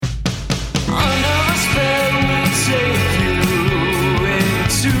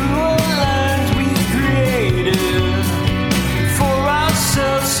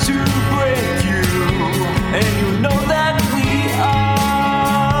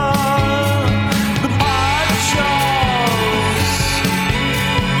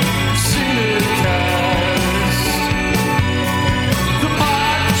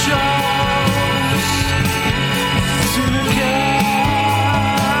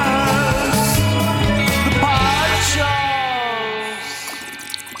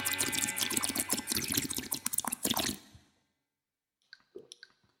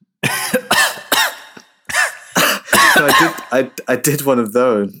I did one of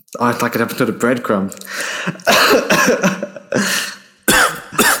those. Oh, it's like an episode of Breadcrumbs.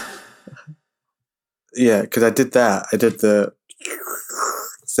 Yeah, because I did that. I did the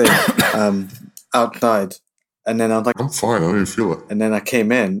thing outside, and then I was like, I'm fine. I don't even feel it. And then I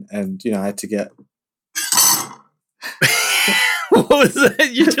came in, and I had to get. What was that?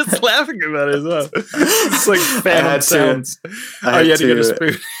 You're just laughing about it as well. It's like phantom sounds. You had to get a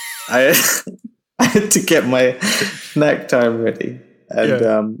spoon. I had to get my snack time ready,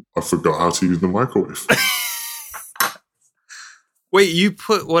 and I forgot how to use the microwave. Wait, you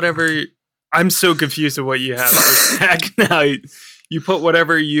put whatever? I'm so confused of what you have for snack now. You put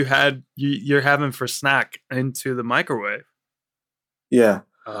whatever you're having for snack into the microwave. Yeah.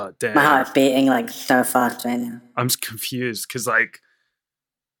 Oh, damn. My heart's beating like so fast right now. I'm just confused because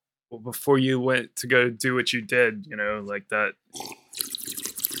before you went to go do what you did, like that.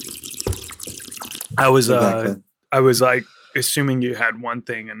 I was like assuming you had one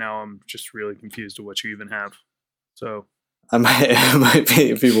thing, and now I'm just really confused of what you even have. So I might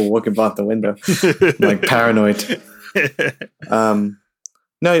be people walking past the window, like paranoid.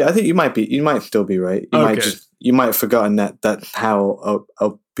 No, I think you might still be right. You might have forgotten that's how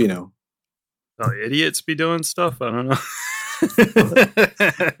idiots be doing stuff. I don't know.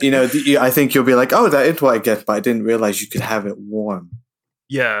 I think you'll be like, oh, that is what I get, but I didn't realize you could have it warm.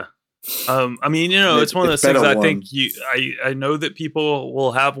 Yeah. I mean, it's one of those things. I think I know that people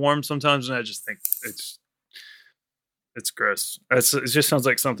will have warm sometimes, and I just think it's gross. It just sounds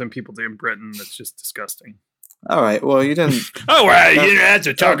like something people do in Britain that's just disgusting. All right. Well, you didn't. Oh, well, you don't have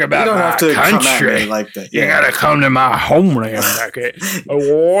to talk about my country like that. You gotta come to my homeland. Okay.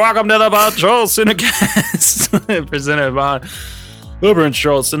 Welcome to the Patrol Cinecast, presented by Uber and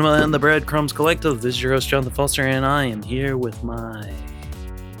Stroll Cinema and the Breadcrumbs Collective. This is your host, Jonathan Foster, and I am here with my.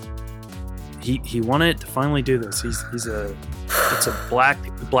 He wanted to finally do this. It's a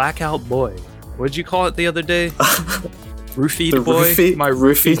blackout boy. What did you call it the other day? Roofied boy. My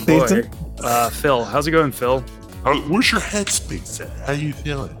roofied boy. Phil, how's it going, Phil? Where's your headspace at? How you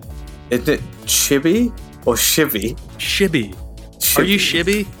feeling? Is it Chibi or Shibby? Shibby. Are you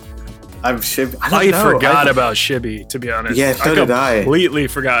Shibby? I'm Shibby. I forgot about Shibby, to be honest. Yeah, so did I. Completely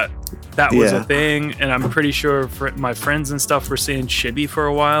forgot that was a thing, and I'm pretty sure my friends and stuff were saying Shibby for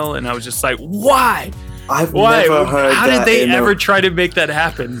a while, and I was just like, why? Never heard How did they ever try to make that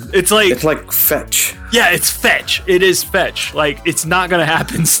happen? It's like fetch. Yeah, it's fetch. It is fetch. Like, it's not gonna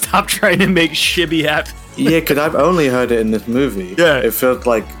happen. Stop trying to make Shibby happen. Yeah, because I've only heard it in this movie. Yeah. It felt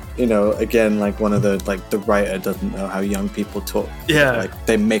like, again, like one of the writer doesn't know how young people talk. Yeah. Like,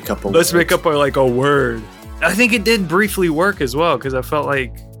 they make up a word. Let's make up a word. I think it did briefly work as well, because I felt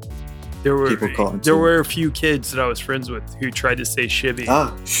like there were a few kids that I was friends with who tried to say Shibby.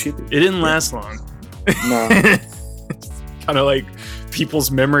 Ah, Shibby. It didn't last long. No. Kind of like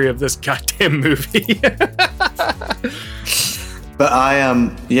people's memory of this goddamn movie. But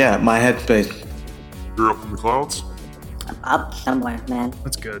my headspace. You're up in the clouds? I'm up somewhere, man.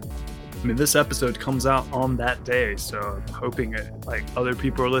 That's good. I mean, this episode comes out on that day, so I'm hoping other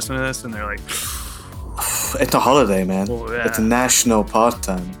people are listening to this and they're like, it's a holiday, man. Well, yeah. It's a national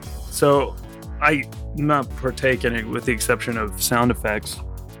pastime. So I'm not partaking in it with the exception of sound effects.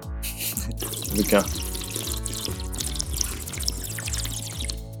 Here we go.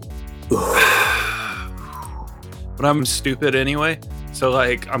 But I'm stupid anyway, so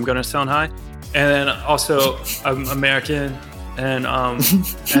I'm gonna sound high. And then also I'm American, and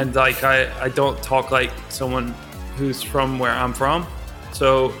and I don't talk like someone who's from where I'm from,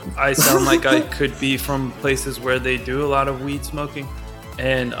 so I sound like I could be from places where they do a lot of weed smoking,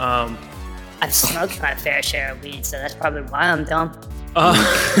 and I've smoked my fair share of weed, so that's probably why I'm dumb.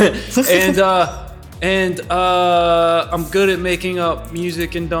 And I'm good at making up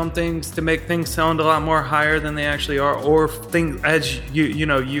music and dumb things to make things sound a lot more higher than they actually are, or things as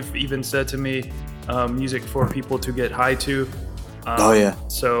you've even said to me, music for people to get high to. Oh yeah.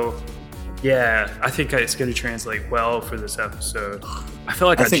 So yeah, I think it's going to translate well for this episode. I feel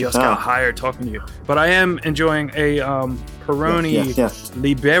like I just got higher talking to you, but I am enjoying a Peroni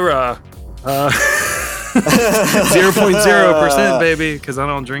Libera. 0.0%, baby, because I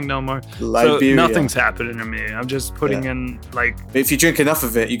don't drink no more. Liberia. So nothing's happening to me. I'm just putting in if you drink enough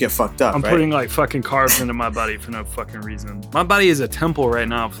of it, you get fucked up. I'm putting fucking carbs into my body for no fucking reason. My body is a temple right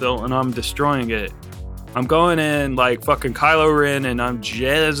now, Phil, and I'm destroying it. I'm going in like fucking Kylo Ren, and I'm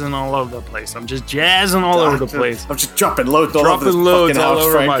jazzing all over the place. I'm just jazzing all over the place. I'm just dropping loads all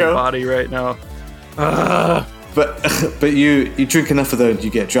over my body right now. But you drink enough of those, you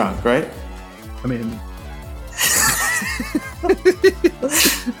get drunk, right? I mean,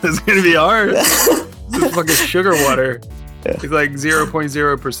 it's gonna be hard. This is fucking sugar water. It's like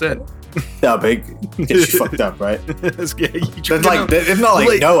 0.0%. No, big gets you fucked up, right? It's Not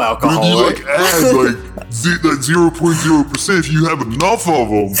like no alcohol. You Right? like add that 0.0% if you have enough of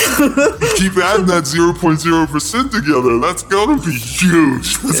them. You keep adding that 0.0% together. That's gonna be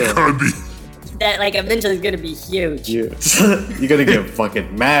huge. That's gonna be. That like eventually is gonna be huge. You're gonna get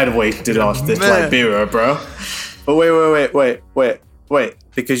fucking mad wasted off this Liberia, bro. But wait,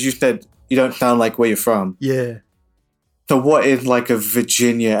 because you said you don't sound like where you're from. Yeah. So what is like a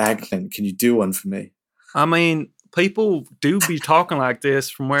Virginia accent? Can you do one for me? I mean, people do be talking like this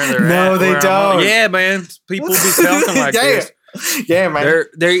from where they're at. No, they don't. Yeah, man. People be talking like this. Yeah, man.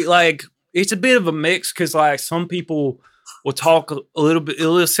 They're like, it's a bit of a mix because like some people will talk a little bit,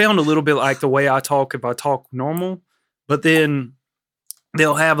 it'll sound a little bit like the way I talk if I talk normal, but then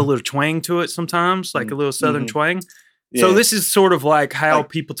they'll have a little twang to it sometimes, like a little southern twang. Yeah. So this is sort of like how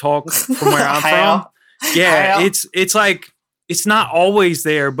people talk from where I'm from. Yeah, it's like, it's not always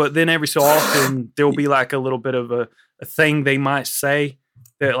there, but then every so often there'll be like a little bit of a thing they might say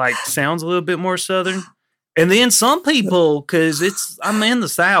that like sounds a little bit more southern. And then some people, because I'm in the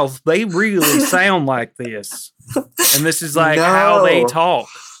South, they really sound like this. And this is like how they talk.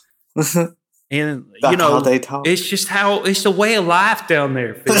 And how they talk. It's just it's the way of life down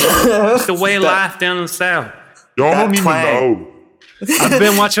there. It's the way of life down in the South. Y'all don't even know. I've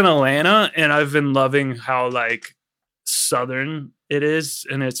been watching Atlanta and I've been loving how like southern it is,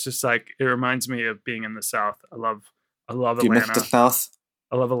 and it's just like it reminds me of being in the South. I love Atlanta. You miss the South?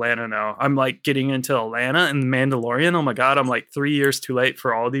 I love Atlanta now. I'm like getting into Atlanta and Mandalorian. Oh my god, I'm like 3 years too late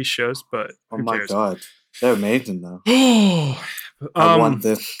for all these shows, but oh my god, they're amazing though. I want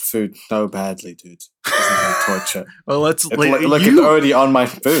this food so badly, dude. This is like torture. Well, let's look. It's already on my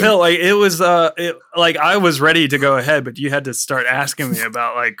food. Phil, like it was, like I was ready to go ahead, but you had to start asking me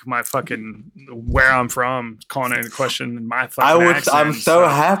about like my fucking where I'm from, calling into question in my fucking accent. I'm so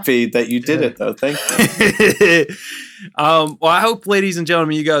happy that you did it, though. Thank you. Well, I hope, ladies and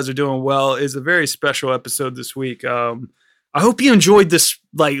gentlemen, you guys are doing well. It's a very special episode this week. I hope you enjoyed this,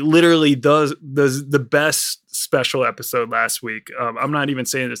 like literally the best special episode last week. I'm not even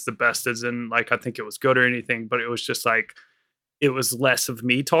saying it's the best as in like I think it was good or anything, but it was just like it was less of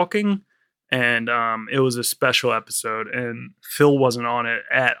me talking, and it was a special episode, and Phil wasn't on it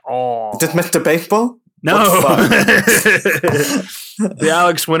at all. Did Mr. Baseball? No. The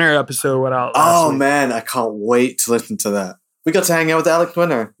Alex Winter episode went out last week. Man, I can't wait to listen to that. We got to hang out with Alex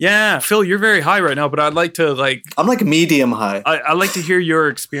Winter. Yeah, Phil, you're very high right now, but I'd like to like... I'm like medium high. I'd like to hear your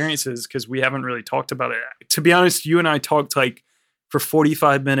experiences because we haven't really talked about it. To be honest, you and I talked like for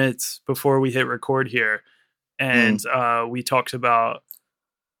 45 minutes before we hit record here. And we talked about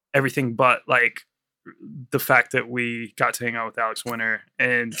everything but like the fact that we got to hang out with Alex Winter.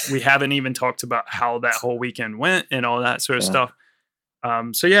 And we haven't even talked about how that whole weekend went and all that sort of stuff.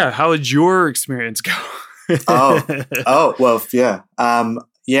 So yeah, how did your experience go? Well, yeah.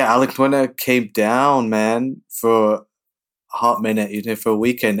 Alex Winter came down, man, for a hot minute, for a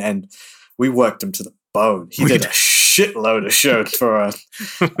weekend, and we worked him to the bone. He did a shitload of shows for us.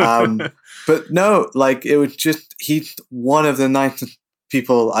 But no, like it was just he's one of the nicest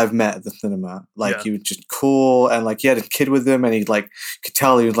people I've met at the cinema. Like he was just cool, and like he had a kid with him, and he like could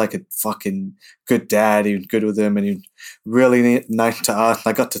tell he was like a fucking good dad. He was good with him, and he was really nice to us.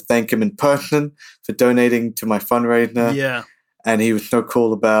 I got to thank him in person for donating to my fundraiser. Yeah, and he was so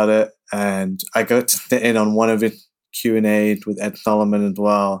cool about it. And I got to sit in on one of his Q&As with Ed Solomon as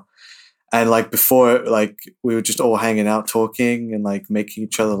well. And like before, like we were just all hanging out, talking and like making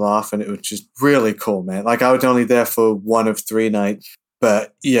each other laugh, and it was just really cool, man. Like I was only there for one of 3 nights.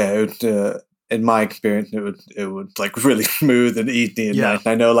 But yeah, it would, in my experience, it would like really smooth and easy and nice.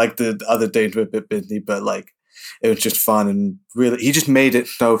 I know like the other days were a bit busy, but like it was just fun and really, he just made it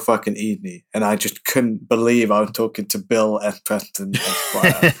so fucking easy. And I just couldn't believe I was talking to Bill S. Preston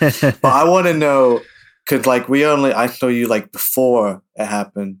Esquire. But I want to know, cause like I saw you like before it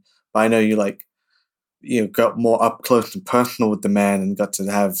happened, but I know you like, got more up close and personal with the man and got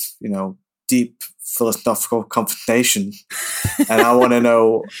to have, deep philosophical conversation, and I want to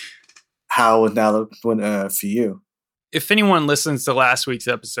know how that went for you. If anyone listens to last week's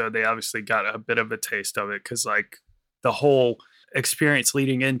episode, they obviously got a bit of a taste of it because like the whole experience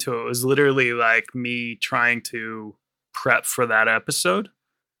leading into it was literally like me trying to prep for that episode,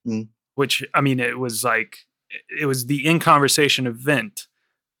 which I mean it was the In Conversation event,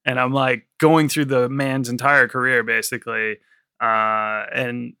 and I'm like going through the man's entire career basically.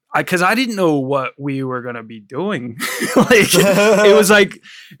 And because I didn't know what we were gonna be doing, like it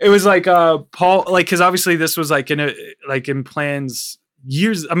was like Paul, like because obviously this was like in plans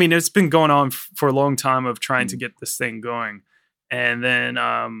years. I mean, it's been going on for a long time of trying to get this thing going. And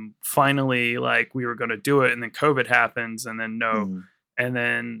then finally, like, we were going to do it, and then COVID happens, and then no. And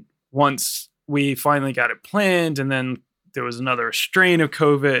then once we finally got it planned, and then there was another strain of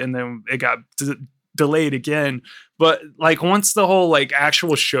COVID, and then it got delayed again. But like once the whole like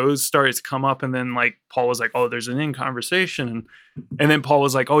actual shows started to come up, and then like Paul was like, oh, there's an in conversation. And then Paul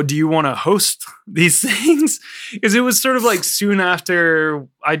was like, oh, do you want to host these things? Because it was sort of like soon after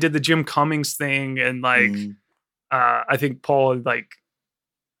I did the Jim Cummings thing. And like, I think Paul, like,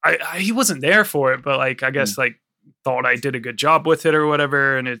 he wasn't there for it, but like, I guess like thought I did a good job with it or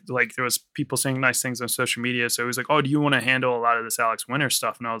whatever. And it like, there was people saying nice things on social media. So he was like, oh, do you want to handle a lot of this Alex Winter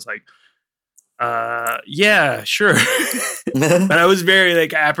stuff? And I was like, yeah, sure. But I was very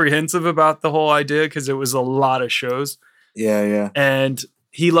like apprehensive about the whole idea because it was a lot of shows. Yeah. And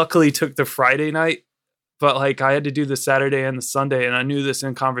he luckily took the Friday night, but like I had to do the Saturday and the Sunday, and I knew this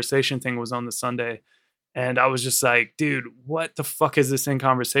in conversation thing was on the Sunday. And I was just like, dude, what the fuck is this in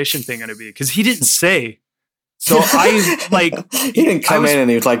conversation thing going to be? Because he didn't say. So I like he didn't come in and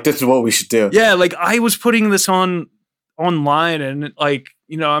he was like, this is what we should do. Yeah, like I was putting this online, and like,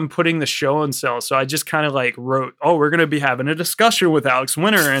 you know, I'm putting the show on sale. So I just kind of like wrote, oh, we're going to be having a discussion with Alex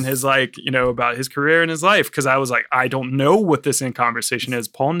Winter and his like, you know, about his career and his life. Cause I was like, I don't know what this in conversation is.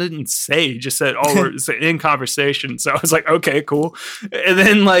 Paul didn't say, he just said, oh, it's in conversation. So I was like, okay, cool. And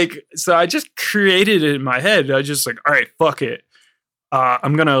then like, so I just created it in my head. I just like, all right, fuck it.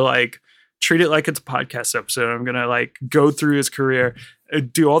 I'm going to like treat it like it's a podcast episode. I'm going to like go through his career,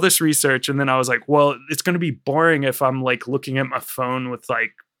 do all this research. And then I was like, well, it's going to be boring if I'm like looking at my phone with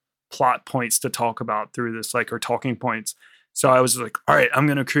like plot points to talk about through this, like, or talking points. So I was like, all right, I'm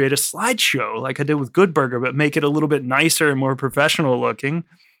going to create a slideshow like I did with Good Burger, but make it a little bit nicer and more professional looking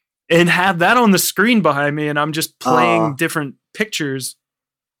and have that on the screen behind me. And I'm just playing different pictures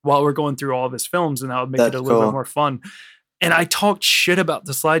while we're going through all of his films, and that would make it a little bit more fun. And I talked shit about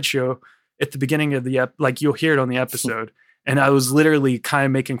the slideshow at the beginning of the like you'll hear it on the episode. And I was literally kind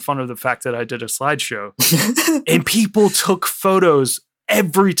of making fun of the fact that I did a slideshow. And people took photos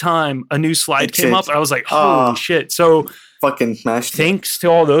every time a new slide came up. I was like, holy shit. So fucking smashed. Thanks to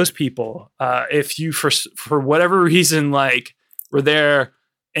all those people. If you, for whatever reason, like were there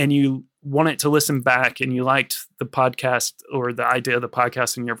and you wanted to listen back and you liked the podcast or the idea of the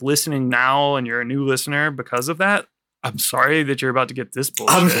podcast and you're listening now and you're a new listener because of that, I'm sorry that you're about to get this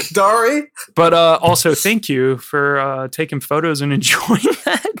bullshit. I'm sorry. But also thank you for taking photos and enjoying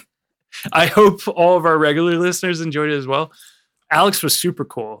that. I hope all of our regular listeners enjoyed it as well. Alex was super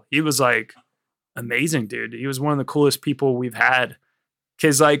cool. He was like amazing, dude. He was one of the coolest people we've had.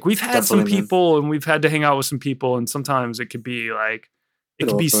 Because like we've had some people and we've had to hang out with some people, and sometimes it could be like, it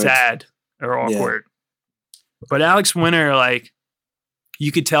could be sad or awkward. Yeah. But Alex Winter, like,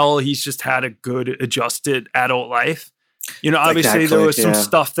 you could tell he's just had a good adjusted adult life. You know, obviously there was some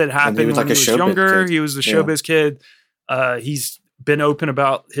stuff that happened when he was younger. He was a showbiz kid. He's been open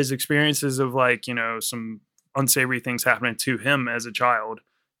about his experiences of like, you know, some unsavory things happening to him as a child,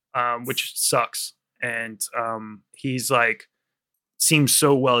 which sucks. And he's like, seems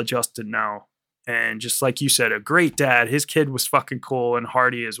so well adjusted now. And just like you said, a great dad. His kid was fucking cool and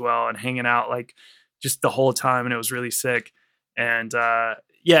hearty as well, and hanging out like just the whole time. And it was really sick. And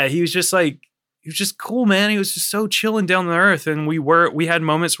yeah, he was just like, he was just cool, man. He was just so chilling down the earth. And we had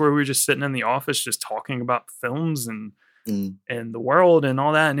moments where we were just sitting in the office, just talking about films and the world and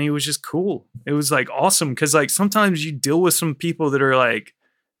all that. And he was just cool. It was like awesome. Cause like sometimes you deal with some people that are like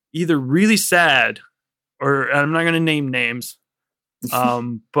either really sad or I'm not going to name names.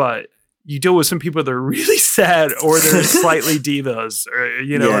 But you deal with some people that are really sad or they're slightly divas, or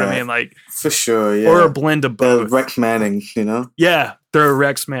you know what I mean? Like for sure, yeah. Or a blend of both. Rex Manning, you know? Yeah, they're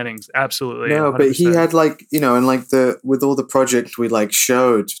Rex Mannings, absolutely. No, 100%. But he had like, you know, and like with all the projects we like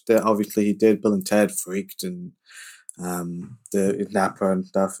showed that obviously he did, Bill and Ted, Freaked, and the Napa and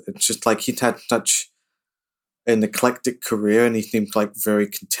stuff. It's just like he'd had such an eclectic career, and he seemed like very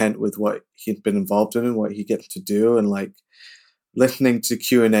content with what he'd been involved in and what he gets to do, and like listening to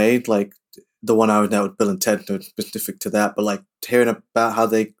Q&A, like the one I was now with Bill and Ted, no specific to that, but like hearing about how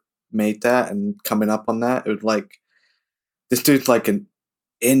they made that and coming up on that, it was like, this dude's like an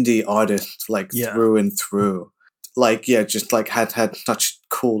indie artist, like through and through. Like, yeah, just like had such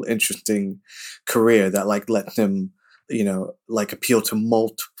a cool, interesting career that like let him, you know, like appeal to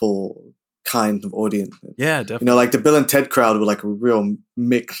multiple kinds of audiences. Yeah, definitely. You know, like the Bill and Ted crowd were like a real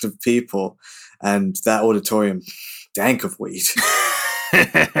mix of people, and that auditorium dank of weed.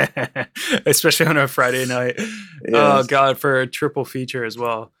 Especially on a Friday night. Yes. Oh God, for a triple feature as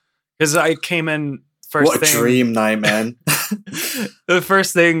well. Because I came in first What a thing, dream night, man. the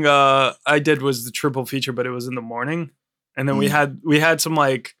first thing I did was the triple feature, but it was in the morning. And then we had some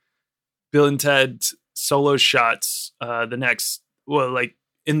like Bill and Ted solo shots like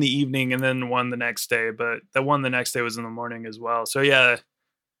in the evening, and then one the next day. But the one the next day was in the morning as well. So yeah,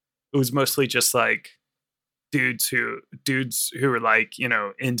 it was mostly just like dudes who were like, you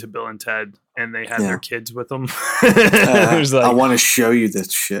know, into Bill and Ted, and they had their kids with them. It was like, I want to show you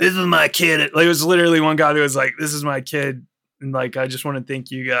this shit. This is my kid. Like, it was literally one guy who was like, this is my kid. And like, I just want to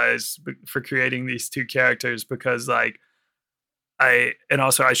thank you guys for creating these two characters, because like, I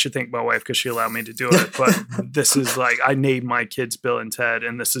should thank my wife because she allowed me to do it. But this is like, I named my kids Bill and Ted,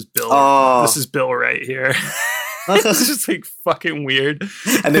 and this is Bill. Oh. This is Bill right here. It's just like fucking weird.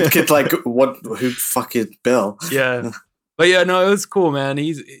 And the kid's like, who fucking Bill? Yeah. But yeah, no, it was cool, man.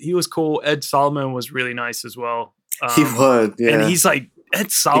 He was cool. Ed Solomon was really nice as well. He would, yeah. And he's like,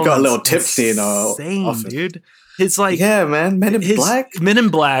 Ed Solomon. He got a little tipsy in our insane, office. dude. It's like, yeah, man, Men in Black. Men in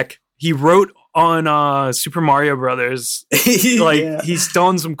Black. He wrote on Super Mario Brothers. Like, he's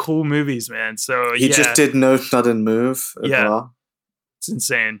done some cool movies, man. So he just did No Sudden Move as well. It's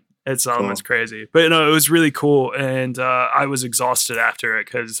insane. It's almost crazy. But no, it was really cool. And I was exhausted after it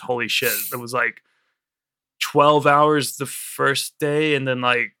because holy shit, it was like 12 hours the first day, and then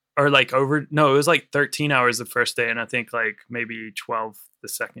it was like 13 hours the first day, and I think like maybe 12 the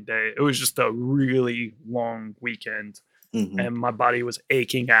second day. It was just a really long weekend. Mm-hmm. And my body was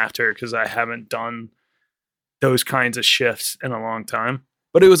aching after because I haven't done those kinds of shifts in a long time.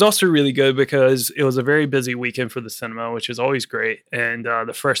 But it was also really good because it was a very busy weekend for the cinema, which is always great. And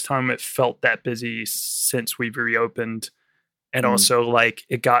the first time it felt that busy since we've reopened. And also like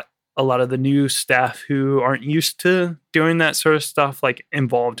it got a lot of the new staff who aren't used to doing that sort of stuff, like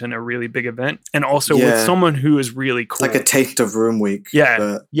involved in a really big event. And also with someone who is really cool. It's like a taste of room week.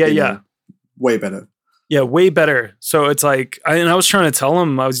 Yeah. But, way better. Yeah, way better. So it's like, I was trying to tell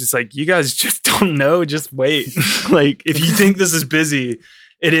him, I was just like, you guys just don't know, just wait. Like, if you think this is busy,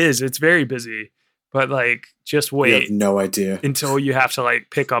 it is. It's very busy. But like, just wait. You have no idea. Until you have to like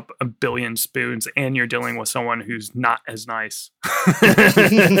pick up a billion spoons and you're dealing with someone who's not as nice.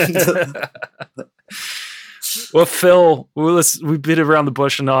 Well, Phil, we beat around the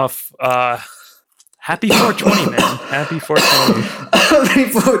bush enough. Happy 420, man. Happy 420. Happy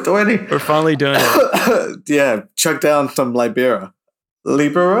 420. We're finally doing it. Yeah, chuck down some Libera.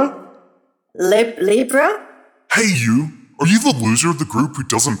 Libera? Libra? Hey, you. Are you the loser of the group who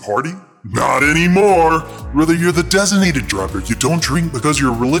doesn't party? Not anymore. Whether you're the designated driver, you don't drink because of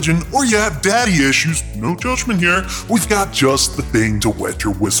your religion, or you have daddy issues, no judgment here, we've got just the thing to wet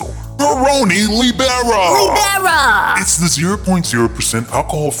your whistle. Peroni Libera! Libera! It's the 0.0%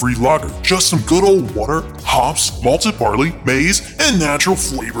 alcohol-free lager. Just some good old water, hops, malted barley, maize, and natural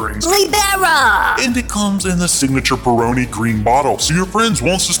flavorings. Libera! And it comes in the signature Peroni green bottle, so your friends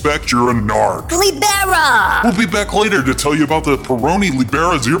won't suspect you're a narc. Libera! We'll be back later to tell you about the Peroni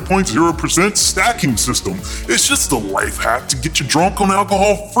Libera 0.0% stacking system. It's just a life hack to get you drunk on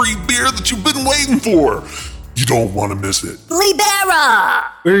alcohol-free beer that you've been waiting for. You don't want to miss it.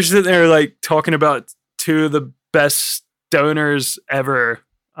 Libera! We were sitting there like talking about two of the best stoners ever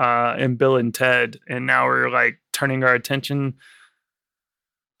in Bill and Ted, and now we're like turning our attention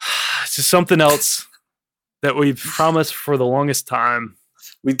to something else that we've promised for the longest time.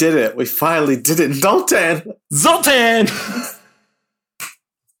 We did it. We finally did it. Zoltan!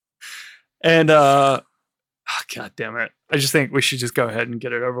 And God damn it. I just think we should just go ahead and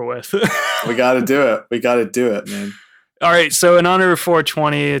get it over with. We got to do it. We got to do it, man. All right. So in honor of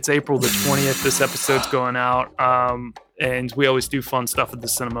 420, it's April the 20th. This episode's going out. And we always do fun stuff at the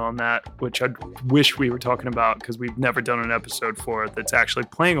cinema on that, which I wish we were talking about because we've never done an episode for it that's actually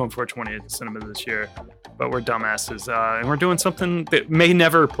playing on 420 at the cinema this year. But we're dumbasses. And we're doing something that may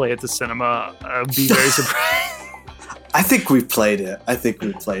never play at the cinema. I'd be very surprised. I think we played it.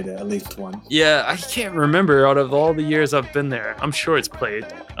 At least one. Yeah, I can't remember out of all the years I've been there. I'm sure it's played.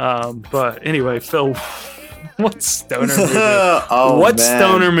 But anyway, Phil, what stoner movie?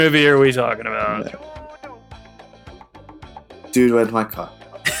 Stoner movie are we talking about? Dude, where's my car?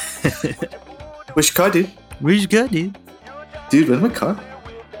 Which car, dude? Which car, dude? Dude, where's my car?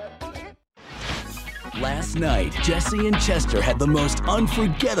 Last night, Jesse and Chester had the most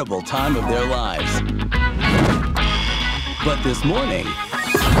unforgettable time of their lives. But this morning,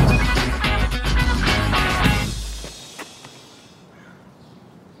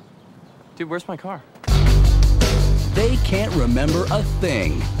 dude, where's my car? They can't remember a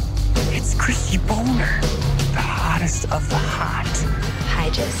thing. It's Chrissy Boner, the hottest of the hot.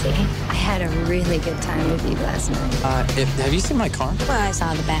 Hi, Jesse. I had a really good time with you last night. Have you seen my car? Well, I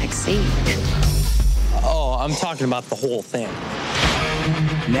saw the back seat. Oh, I'm talking about the whole thing.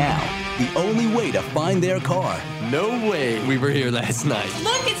 Now, the only way to find their car No way we were here last night.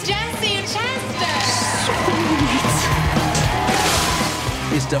 Look, it's Jesse and Chester.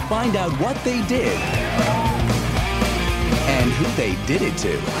 is to find out what they did and who they did it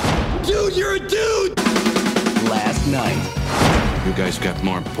to. Dude, you're a dude! Last night. You guys got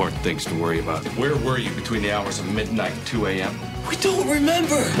more important things to worry about. Where were you between the hours of midnight and 2 a.m.? We don't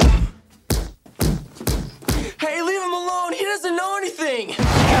remember. Hey, leave him alone. He doesn't know anything.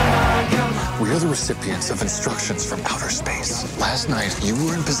 We are the recipients of instructions from outer space. Last night, you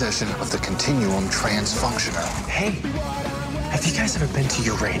were in possession of the Continuum Transfunctioner. Hey, have you guys ever been to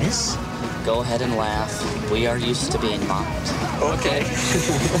Uranus? Go ahead and laugh. We are used to being mocked. Okay.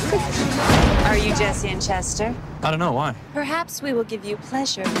 Are you Jesse and Chester? I don't know why. Perhaps we will give you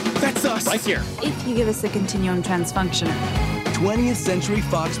pleasure That's us. Right here. if you give us the Continuum Transfunctioner. 20th Century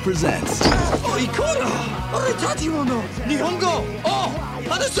Fox presents Oh, ikora! Oretatiwono! Nihongo! Oh!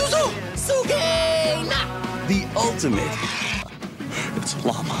 Hanasuzo! Sugeina! the ultimate It's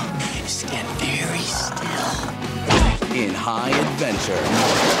llama. Stand very still. in high adventure.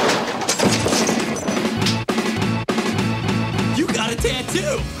 You got a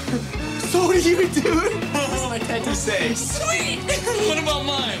tattoo! So do you, dude! What does my tattoo say? Sweet! What about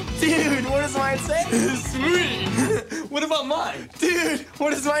mine? Dude, what does mine say? Sweet! What about mine? Dude, what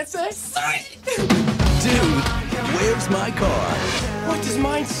does mine say? Sweet! Dude, where's my car? What does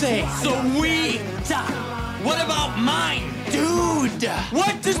mine say? Sweet! What about mine? Dude!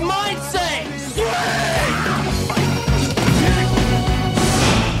 What does mine say? Sweet!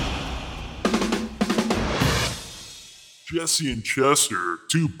 Jesse and Chester,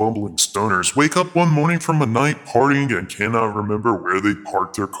 two bumbling stoners, wake up one morning from a night partying and cannot remember where they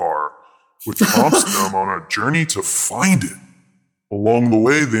parked their car, which prompts them on a journey to find it. Along the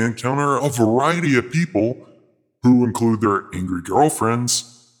way, they encounter a variety of people who include their angry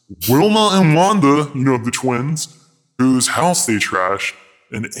girlfriends, Wilma and Wanda, you know, the twins, whose house they trash,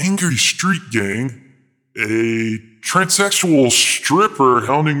 an angry street gang, a transsexual stripper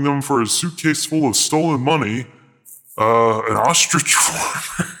hounding them for a suitcase full of stolen money, an ostrich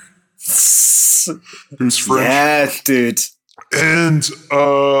farmer who's French. Yeah, dude. And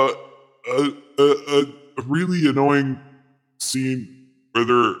a really annoying scene where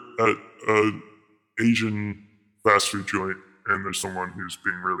they're at an Asian fast food joint and there's someone who's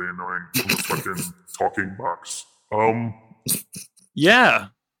being really annoying on the fucking talking box. Yeah,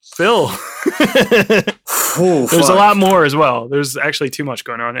 Phil. Oh, There's a fuck. lot more as well. There's actually too much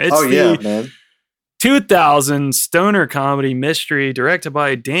going on. It's Oh, yeah, the man. 2000 stoner comedy mystery directed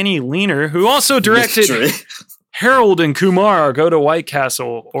by Danny Leaner, who also directed Mystery. Harold and Kumar Go to White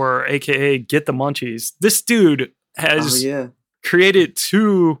Castle, or AKA Get the Munchies. This dude has Oh, yeah. created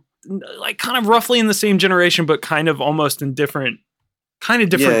two, like kind of roughly in the same generation, but kind of almost in different Yeah,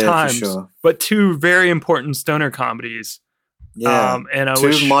 for times, sure. but two very important stoner comedies. Yeah. And I Two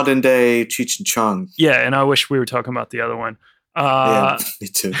wish, modern day Cheech and Chong. yeah, and I wish we were talking about the other one. Yeah, me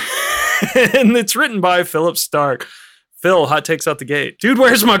too. And it's written by Philip Stark. Phil, hot takes out the gate. Dude,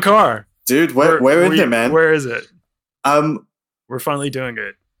 where's my car? Dude, where is it, man? Where is it? We're We're finally doing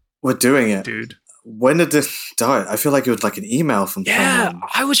it, doing it. dude. When did this start? I feel like it was like an email from Yeah, someone.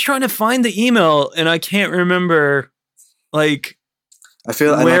 I was trying to find the email and I can't remember, like, I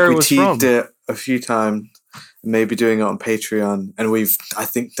feel and where like it we was teased from. it a few times, maybe doing it on Patreon, and I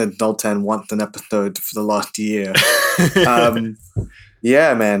think the Nolten wants an episode for the last year.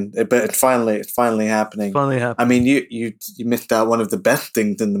 Yeah, man, but it's finally happening. finally happened. I mean, you missed out one of the best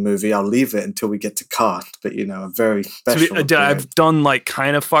things in the movie. I'll leave it until we get to cast, but you know, a very special. I've done like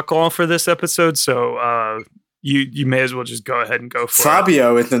kind of fuck all for this episode, so you may as well just go ahead and go for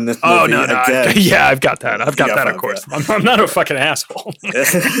Fabio is in this movie Oh no, again. yeah, I've got that. I've got Yeah, that, of Fabio. course. I'm not a fucking asshole.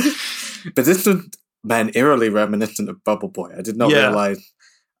 But this was, man, eerily reminiscent of Bubble Boy. I did not Yeah. realize.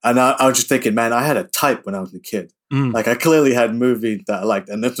 And I was just thinking, man, I had a type when I was a kid. Mm. Like, I clearly had movies that I liked.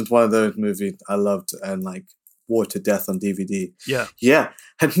 And this was one of those movies I loved and, like, wore to death on DVD. Yeah. Yeah.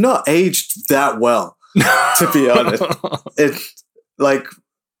 Had not aged that well, to be honest. It's, like,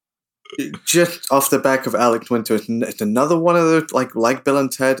 just off the back of Alex Winter, it's another one of those, like Bill and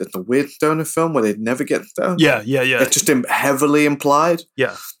Ted, it's a weird stoner film where they never get stoned. Yeah. It's just heavily implied.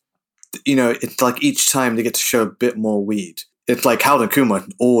 Yeah. You know, it's like each time they get to show a bit more weed. It's like Harold and Kumar,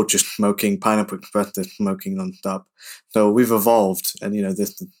 all just smoking, Pineapple Express, they're smoking nonstop. So we've evolved, and you know,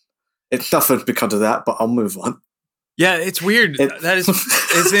 it suffers because of that. But I'll move on. Yeah, it's weird. That is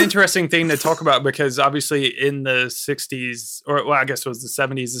it's an interesting thing to talk about because obviously in the 60s, or well, I guess it was the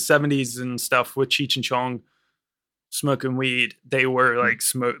 70s and stuff with Cheech and Chong, smoking weed, they were like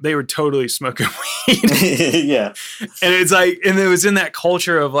they were totally smoking weed. Yeah. And it's like, and it was in that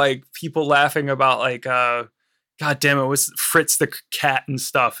culture of like people laughing about like, God damn it, was Fritz the cat and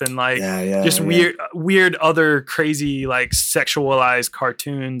stuff, and like weird other crazy like sexualized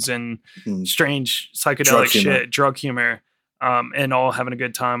cartoons and strange psychedelic drug humor, and all having a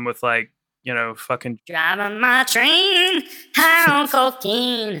good time with like, you know, fucking driving my train, high on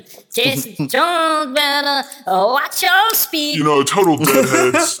cocaine, tasting drunk, better watch your speed. You know, total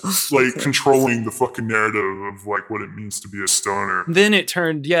deadheads like controlling the fucking narrative of like what it means to be a stoner. Then it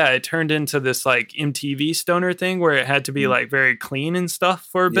turned into this like MTV stoner thing where it had to be like very clean and stuff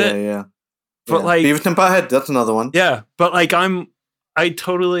for a bit. Yeah. But like Beavis and Butthead, that's another one. Yeah, but like I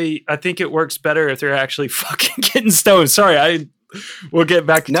think it works better if they're actually fucking getting stoned. Sorry, we'll get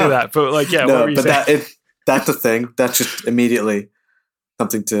back to that. But like, yeah, what were you saying? That's the thing. That's just immediately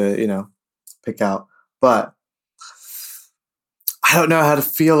something to, you know, pick out. But I don't know how to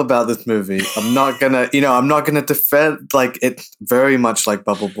feel about this movie. I'm not gonna defend, like, it's very much like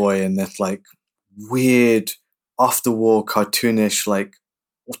Bubble Boy and this like weird off the wall cartoonish like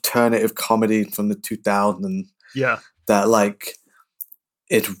alternative comedy from the 2000s. Yeah. That like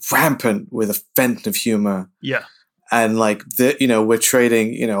it's rampant with offensive humor. Yeah. And like we're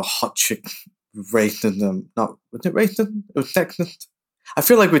trading, hot chick racism. Not was it racism? It was sexist. I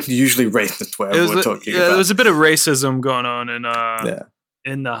feel like we're usually racist wherever we're talking about. There was a bit of racism going on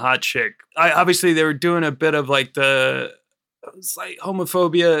in the hot chick. Obviously they were doing a bit of like it's like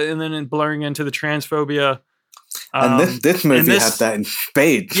homophobia and then blurring into the transphobia. And this movie had that in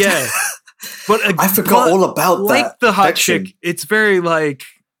spades. Yeah. But I forgot all about that. Like the hot chick, it's very like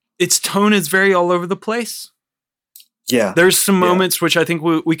its tone is very all over the place. Yeah. There's some moments which I think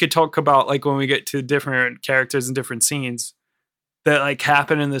we could talk about, like when we get to different characters and different scenes that like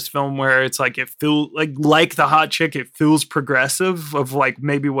happen in this film where it's like it feels like the hot chick, it feels progressive of like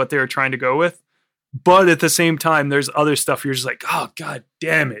maybe what they were trying to go with. But at the same time, there's other stuff you're just like, oh, God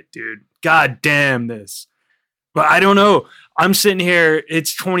damn it, dude. God damn this. But I don't know. I'm sitting here,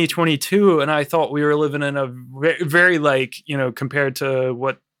 it's 2022, and I thought we were living in a very like, compared to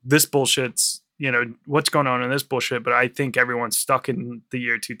what this bullshit's, what's going on in this bullshit. But I think everyone's stuck in the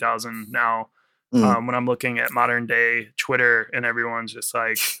year 2000 now. When I'm looking at modern day Twitter and everyone's just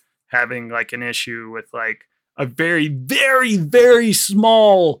like having like an issue with like a very, very, very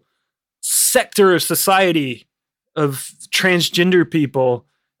small sector of society of transgender people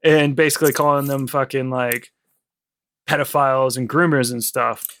and basically calling them fucking like pedophiles and groomers and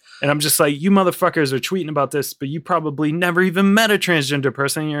stuff. And I'm just like, you motherfuckers are tweeting about this, but you probably never even met a transgender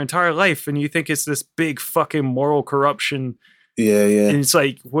person in your entire life. And you think it's this big fucking moral corruption. Yeah. And it's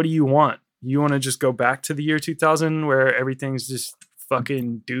like, what do you want? You want to just go back to the year 2000 where everything's just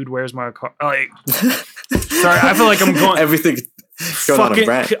fucking, dude, where's my car? Like, sorry, I feel like I'm going everything.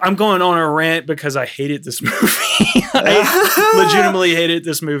 I'm going on a rant because I hated this movie. I legitimately hated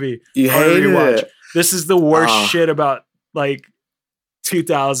this movie. You hated it. This is the worst shit about like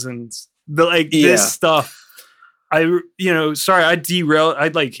 2000s. This stuff. Sorry, I derailed.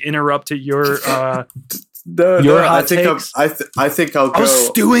 I'd like interrupted your I think I'll go. I was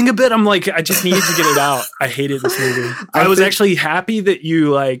stewing a bit. I'm like, I just needed to get it out. I hated this movie. I was actually happy that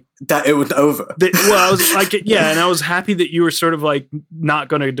you like that it was over. I was like, yeah, and I was happy that you were sort of like not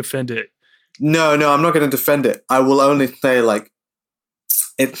going to defend it. No, I'm not going to defend it. I will only say like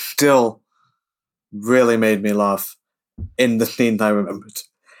it still really made me laugh in the scenes I remembered.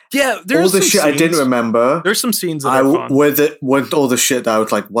 Yeah, there's all the shit scenes I didn't remember. There's some scenes that are fun. With all the shit that I was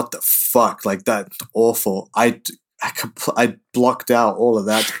like, what the fuck? Like, that's awful. I blocked out all of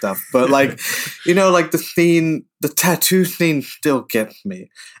that stuff. But like, like the tattoo scene still gets me.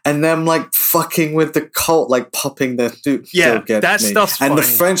 And them like fucking with the cult, like popping their suit still gets that me. Stuff's and funny. The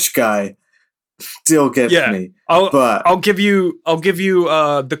French guy still gets me. I'll give you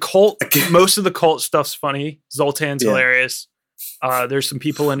the cult. Most of the cult stuff's funny. Zoltan's hilarious. There's some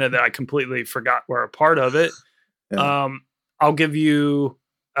people in it that I completely forgot were a part of it. Yeah. I'll give you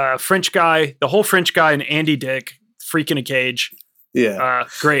French guy, the whole French guy and Andy Dick freaking a cage. Yeah.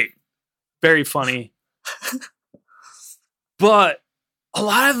 Great. Very funny. But a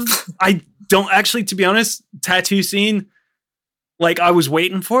lot of, I don't actually, to be honest, tattoo scene, like I was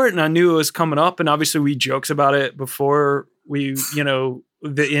waiting for it and I knew it was coming up. And obviously we jokes about it before we,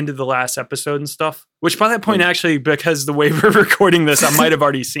 the end of the last episode and stuff, which by that point, actually, because the way we're recording this, I might have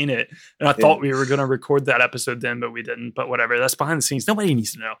already seen it. And I thought we were going to record that episode then, but we didn't. But whatever, that's behind the scenes. Nobody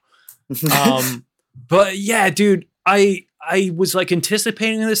needs to know. But yeah, dude, I was like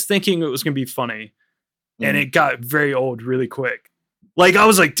anticipating this, thinking it was going to be funny. And it got very old really quick. Like I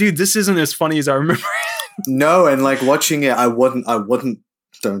was like, dude, this isn't as funny as I remember. No, and like watching it, I wouldn't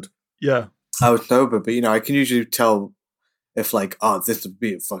don't. Yeah. I was sober, but I can usually tell if like, oh, this would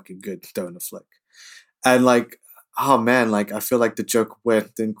be a fucking good stoner flick. And like, oh man, like I feel like the joke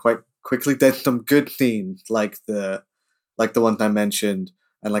went in quite quickly. There's some good scenes, like the ones I mentioned,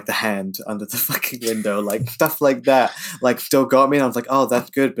 and like the hand under the fucking window, like stuff like that, like still got me. And I was like, oh, that's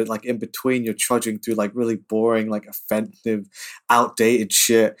good. But like in between, you're trudging through like really boring, like offensive, outdated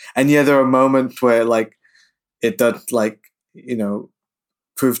shit. And yeah, there are moments where like it does like,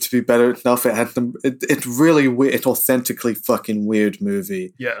 proved to be better enough. It had some. It's really weird. It's authentically fucking weird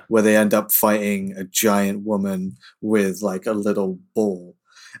movie. Yeah. Where they end up fighting a giant woman with like a little ball,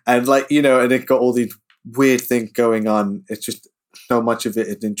 and like and it got all these weird things going on. It's just so much of it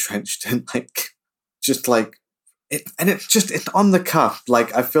is entrenched in like just like it, and it's on the cuff.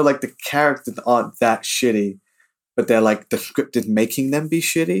 Like I feel like the characters aren't that shitty, but they're like the script is making them be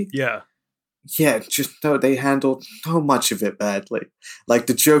shitty. Yeah. Yeah, just no, they handled so much of it badly. Like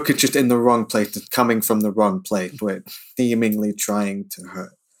the joke is just in the wrong place, it's coming from the wrong place, where it's seemingly trying to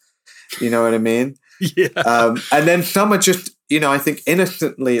hurt. You know what I mean? Yeah. And then some are just, I think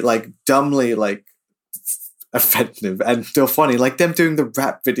innocently, like dumbly, like offensive and still funny. Like them doing the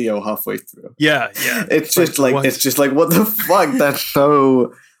rap video halfway through. Yeah. It's just like what the fuck? That's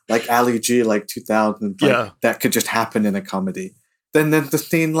so like Ali G, like 2000. Like, that could just happen in a comedy. Then there's the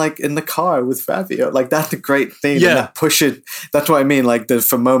scene like in the car with Fabio. Like that's a great scene. Yeah. And that that's what I mean. Like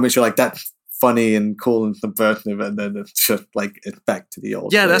for moments you're like, that's funny and cool and subversive, and then it's just like it's back to the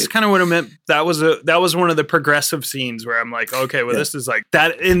old. Yeah, way. that's kind of what I meant. That was one of the progressive scenes where I'm like, okay, well, this is like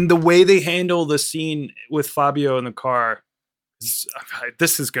that in the way they handle the scene with Fabio in the car.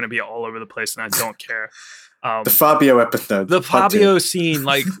 This is going to be all over the place, and I don't care. The Fabio episode. The Fabio scene,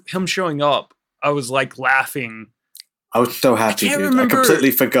 like him showing up, I was like laughing. I was so happy, dude. I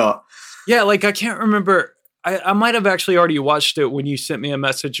completely forgot. Yeah, like I can't remember. I might have actually already watched it when you sent me a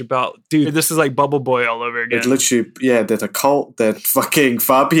message about, dude, this is like Bubble Boy all over again. It literally, there's a cult, there's fucking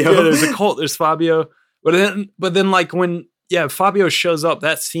Fabio. Yeah, there's a cult, there's Fabio. But then like when, Fabio shows up,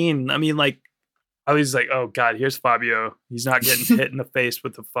 that scene, I mean, like, I was like, oh God, here's Fabio. He's not getting hit in the face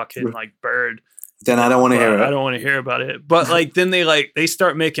with the fucking like bird. Then I don't want to hear it. I don't want to hear about it. But like then they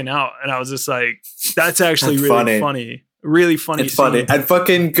start making out, and I was just like, that's actually really funny. Really funny. It's funny. And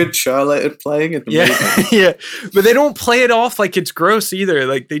fucking Good Charlotte is playing it. Yeah. But they don't play it off like it's gross either.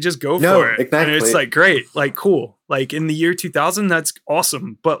 Like they just go for it. Exactly. And it's like great, like cool. Like in the year 2000, that's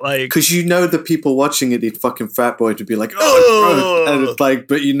awesome. But like, because the people watching it, these fucking frat boys would be like, oh, and it's like,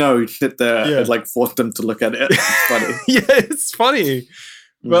 but you sit there and like force them to look at it. It's funny. Yeah, it's funny.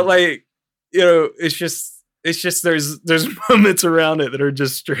 But like, it's just there's moments around it that are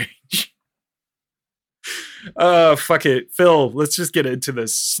just strange. Fuck it. Phil, let's just get into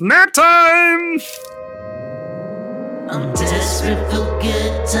this. Snack time! I'm desperate for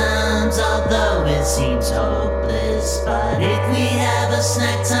good times, although it seems hopeless. But if we have a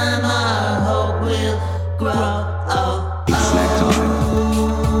snack time, I hope we'll grow. It's snack time.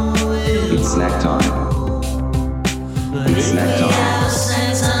 It's snack time. It's snack time.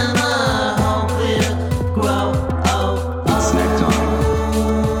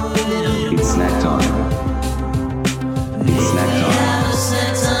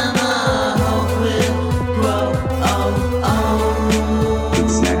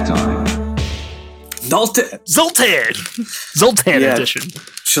 Zoltan edition.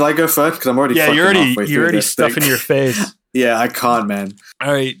 Should I go first? Because I'm already you're already stuffing your face. Yeah, I can't, man.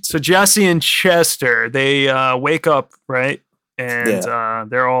 All right, so Jesse and Chester, they wake up, right? And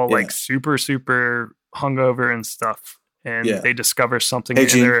they're all like super, super hungover and stuff. And they discover something in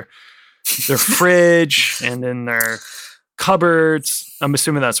their fridge and in their cupboards. I'm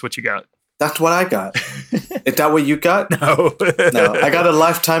assuming that's what you got. That's what I got. Is that what you got? No. No, I got a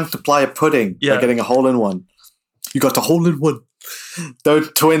lifetime supply of pudding by getting a hole-in-one. You got a hole-in-one.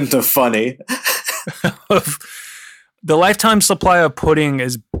 Those twins are funny. The lifetime supply of pudding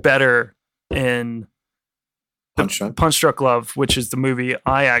is better in Punch Drunk Love, which is the movie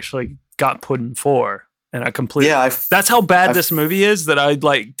I actually got pudding for. And I completely... that's how bad this movie is that I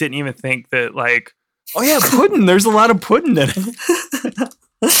like didn't even think that like, oh yeah, pudding. There's a lot of pudding in it.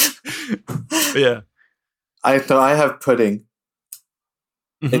 Yeah. I have pudding.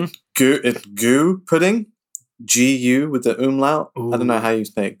 Mm-hmm. It's goo pudding. Gu with the umlaut. Ooh. I don't know how you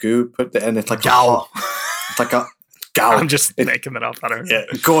say it. Goo pudding, and it's like gal. It's like a gal. I'm just making that up. I don't know.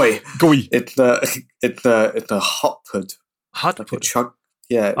 Yeah, goy. It's a hot pud. Hot like pud.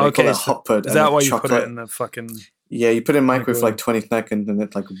 Yeah. Okay. Call it hot pud. Is that why you put it in the fucking? Yeah, you put it in microwave for like 20 seconds, and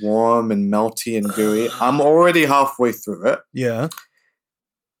it's like warm and melty and gooey. I'm already halfway through it. Yeah.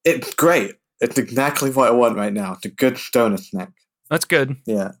 It's great. It's exactly what I want right now. It's a good donut snack. That's good.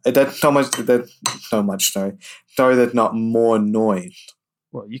 Yeah. That's so much. That's so much. Sorry. Sorry, there's not more noise.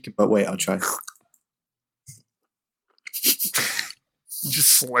 Well, you can. But wait, I'll try.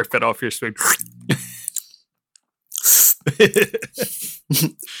 Just slurp it off your spoon.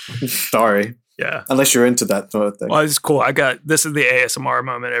 Sorry. Yeah. Unless you're into that sort of thing. Well, it's cool. This is the ASMR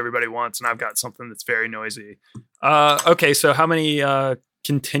moment everybody wants, and I've got something that's very noisy. Okay, so how many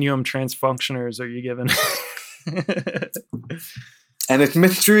continuum transfunctioners are you given? And its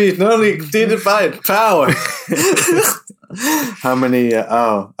mystery is not only exceeded by its power. How many?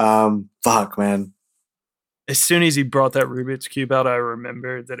 Fuck, man. As soon as he brought that Rubik's Cube out, I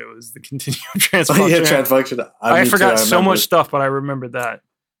remembered that it was the continuum transfunction. Yeah, transfunction. I forgot so much stuff, but I remembered that.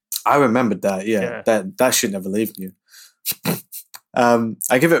 I remembered that, yeah. That should never leave you.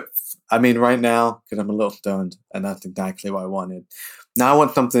 I give it, I mean, right now, because I'm a little stoned, and that's exactly what I wanted. Now I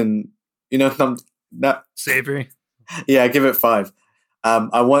want something, savory. Yeah, I give it 5.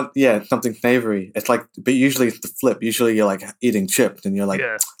 I want, something savory. It's like, but usually it's the flip. Usually you're like eating chips, and you're like,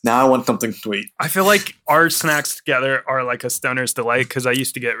 now I want something sweet. I feel like our snacks together are like a stoner's delight, because I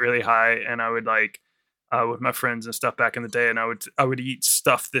used to get really high, and I would like, with my friends and stuff back in the day, and I would eat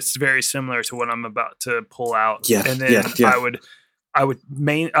stuff that's very similar to what I'm about to pull out. Yeah, and then I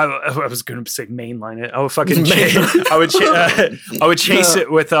was going to say mainline it. I would fucking I would chase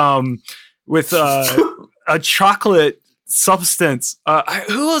it with a chocolate substance.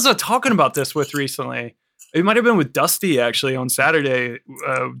 Who was I talking about this with recently? It might have been with Dusty, actually, on Saturday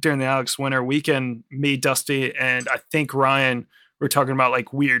during the Alex Winter weekend. Me, Dusty, and I think Ryan were talking about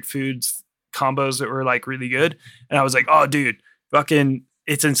like weird foods combos that were like really good. And I was like, oh, dude, fucking,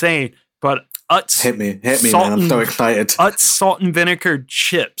 it's insane. But Utz. Hit me, man. I'm so excited. Utz salt and vinegar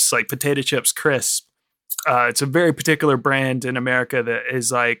chips, like potato chips crisp. It's a very particular brand in America that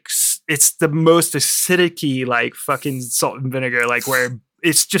is like, it's the most acidic-y, like fucking salt and vinegar, like where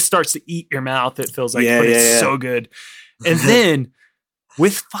it just starts to eat your mouth. It feels like, but it's so good. And then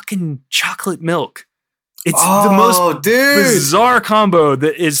with fucking chocolate milk, it's the most bizarre combo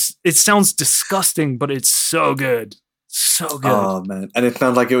that is, it sounds disgusting, but it's so good. So good. Oh, man. And it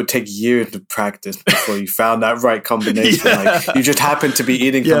sounds like it would take years to practice before you found that right combination. Like, you just happen to be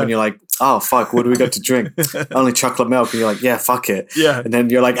eating something and you're like, oh, fuck, what do we got to drink? Only chocolate milk. And you're like, yeah, fuck it. Yeah. And then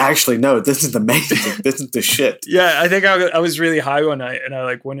you're like, actually, no, this is amazing. This is the shit. Yeah, I think I was really high one night, and I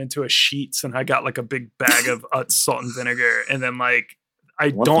like went into a Sheetz, and I got like a big bag of Utz salt and vinegar. And then like, I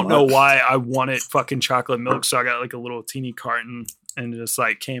don't know why I wanted fucking chocolate milk, so I got like a little teeny carton and just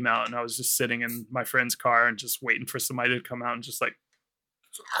like came out, and I was just sitting in my friend's car and just waiting for somebody to come out and just like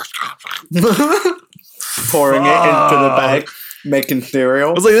pouring it into the bag, making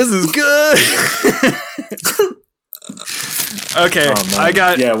cereal. I was like, this is good. Okay,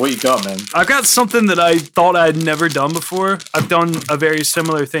 what you got, man? I've got something that I thought I'd never done before. I've done a very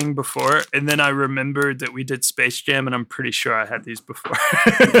similar thing before, and then I remembered that we did Space Jam, and I'm pretty sure I had these before.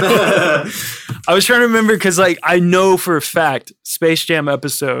 I was trying to remember because, like, I know for a fact Space Jam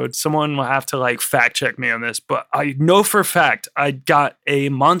episode. Someone will have to like fact check me on this, but I know for a fact I got a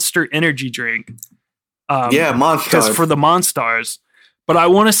Monster energy drink. Monstars. Because for the Monstars, but I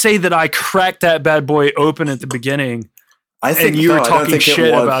want to say that I cracked that bad boy open at the beginning. I think you were talking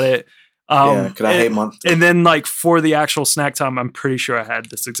shit about it. Because I hate monsters. And then, like, for the actual snack time, I'm pretty sure I had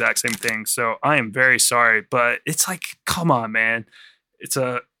this exact same thing. So I am very sorry, but it's like, come on, man.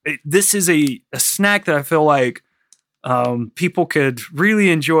 This is a snack that I feel like people could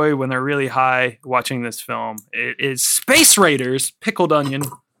really enjoy when they're really high watching this film. It is Space Raiders pickled onion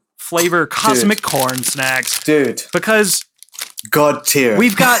flavor cosmic corn snacks, dude. Because God tier.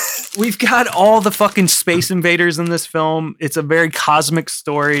 We've got all the fucking space invaders in this film. It's a very cosmic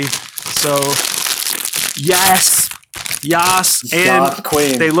story. So yes, and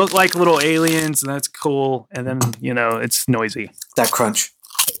queen. They look like little aliens, and that's cool. And then it's noisy. That crunch.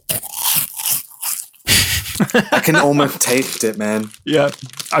 I can almost taste it, man. Yeah,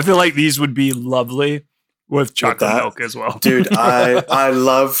 I feel like these would be lovely with chocolate milk as well. Dude, I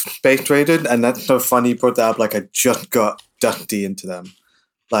love Space Raiders, and that's so funny you brought that up. Like, I just got Dusty into them.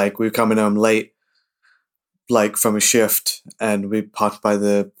 Like, we were coming home late, like, from a shift, and we passed by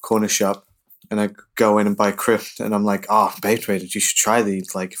the corner shop, and I go in and buy crisps, and I'm like, oh, Space Raiders, you should try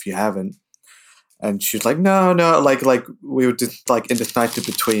these, like, if you haven't. And she's like, no, like we were just, like, indecisive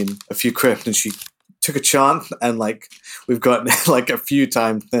between a few crisps, and she took a chance, and like we've got like a few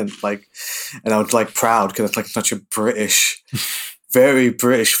times since, like, and I was like proud because it's like such a British, very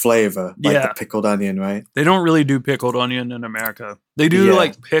British flavor, like the pickled onion, right? They don't really do pickled onion in America. They do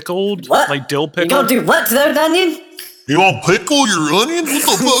like pickled, like dill pickled. You don't do what to those onion? You want pickle your onions? What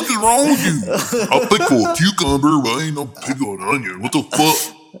the fuck is wrong with you? I'll pickle a cucumber, but I ain't no pickle an onion. What the fuck?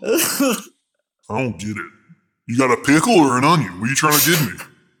 I don't get it. You got a pickle or an onion? What are you trying to give me?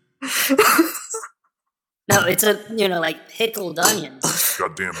 No, it's a, like pickled onions.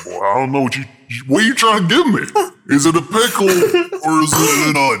 Goddamn boy, I don't know what are you trying to give me? Is it a pickle or is it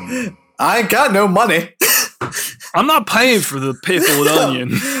an onion? I ain't got no money. I'm not paying for the pickled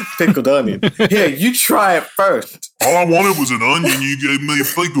onion. Pickled onion. Here, you try it first. All I wanted was an onion. You gave me a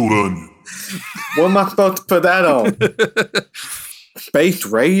pickled onion. What am I supposed to put that on? Space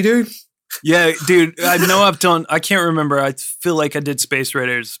Raiders? Yeah, dude, I know I can't remember. I feel like I did Space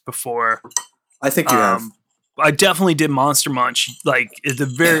Raiders before. I think you have. I definitely did Monster Munch, like in the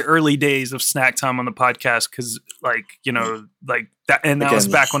very early days of Snack Time on the podcast, because, like, that, and that was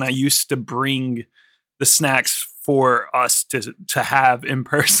back when I used to bring the snacks for us to have in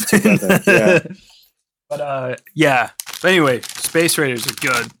person. Yeah. But yeah. But anyway, Space Raiders are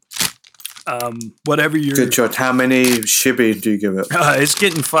good. Whatever your good choice. How many shibby do you give it? It's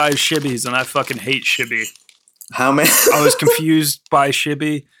getting 5 shibbies, and I fucking hate shibby. How many? I was confused by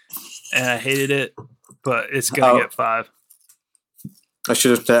shibby, and I hated it. But it's gonna get 5. I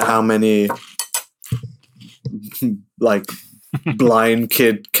should have said how many, like, blind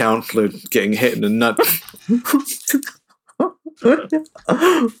kid counselor getting hit in the nut.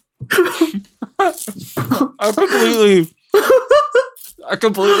 I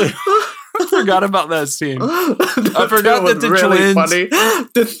completely forgot about that scene. I forgot that the really twins. Funny.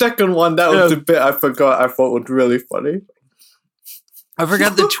 The second one, that was the bit I forgot. I thought was really funny. I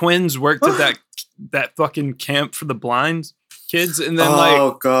forgot the twins worked at that fucking camp for the blind kids, and then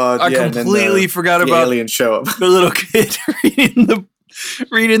I completely forgot about alien show up. The little kid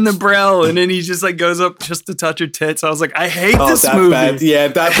reading the Braille, and then he just like goes up just to touch her tits. I was like, I hate this movie. Bad. Yeah,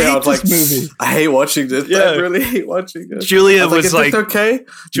 that bit. I was like, movie. I hate watching this. Yeah. I really hate watching this. Julia was like, okay.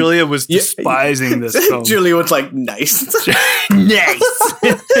 Julia was despising this film. Julia was like, nice. Nice.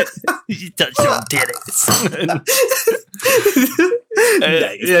 You touched your titties.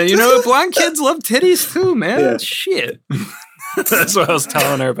 Nice. Yeah, blind kids love titties too, man. Yeah. Shit. That's what I was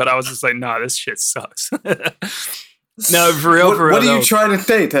telling her, but I was just like, nah, this shit sucks. No, for real, What are you trying to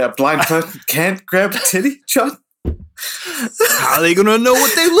say? That a blind person can't grab a titty, John? How are they going to know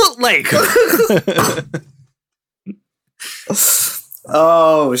what they look like?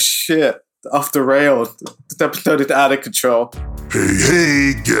 Oh, shit. Off the rails. This episode is out of control.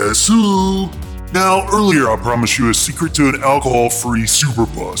 Hey, guess who? Now, earlier I promised you a secret to an alcohol-free super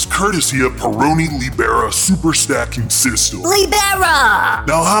buzz, courtesy of Peroni Libera Super Stacking System. Libera!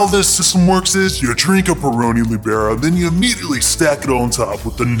 Now, how this system works is you drink a Peroni Libera, then you immediately stack it on top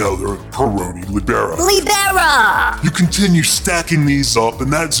with another Peroni Libera. Libera! You continue stacking these up,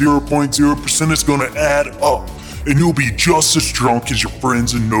 and that 0.0% is going to add up, and you'll be just as drunk as your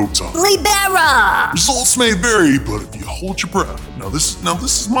friends in no time. Libera! Results may vary, but if you hold your breath, now this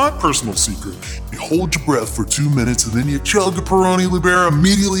is my personal secret. You hold your breath for 2 minutes, and then you chug a Peroni Libera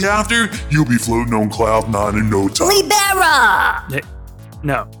immediately after, you'll be floating on cloud 9 in no time. Libera!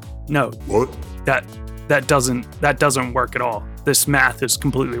 No. What? That doesn't work at all. This math is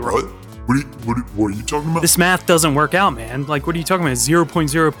completely wrong. What are you talking about? This math doesn't work out, man. Like, what are you talking about?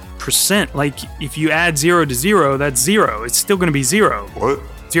 0.0%. Like, if you add 0 to 0, that's 0. It's still going to be 0. What?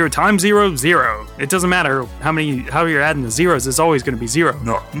 0 times 0, 0. It doesn't matter how you're adding the zeros. It's always going to be 0.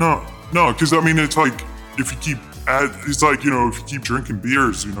 No. Because I mean, it's like if you keep if you keep drinking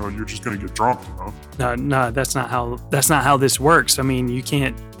beers, you're just going to get drunk. No, that's not how this works. I mean, you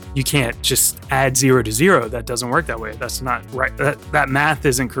can't just add 0 to 0. That doesn't work that way. That's not right. That math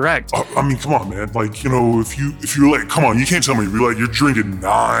isn't correct. I mean, come on, man. Like, if you're like, come on, you can't tell me you're drinking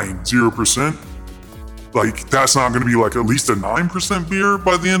 0%. Like, that's not going to be like at least a 9% beer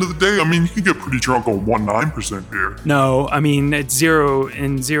by the end of the day. I mean, you can get pretty drunk on 9% beer. No, I mean, it's 0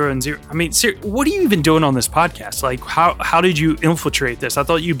 and 0 and 0. I mean, what are you even doing on this podcast? Like, how did you infiltrate this? I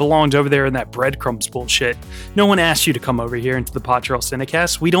thought you belonged over there in that breadcrumbs bullshit. No one asked you to come over here into the Pod Trail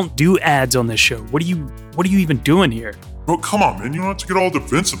Cinecast. We don't do ads on this show. What are you even doing here? Well, come on, man. You don't have to get all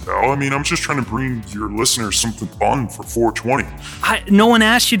defensive, pal. I mean, I'm just trying to bring your listeners something fun for 420. No one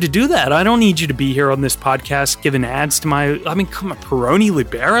asked you to do that. I don't need you to be here on this podcast giving ads to come on, Peroni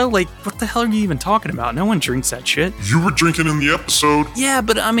Libera? Like, what the hell are you even talking about? No one drinks that shit. You were drinking in the episode. Yeah,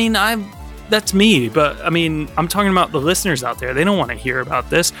 but I mean, that's me. But I mean, I'm talking about the listeners out there. They don't want to hear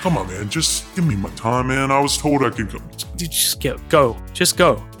about this. Come on, man. Just give me my time, man. I was told I could go. Dude, just go. Just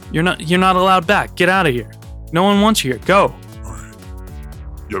go. You're not allowed back. Get out of here. No one wants you here. Go. All right.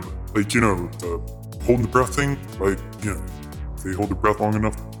 Yeah, but the holding the breath thing, if they hold their breath long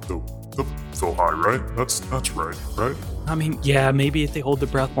enough, they'll feel high, right? That's right, right? I mean, yeah, maybe if they hold their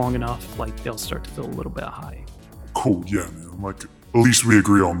breath long enough, like they'll start to feel a little bit high. Cool, yeah, man. Like, at least we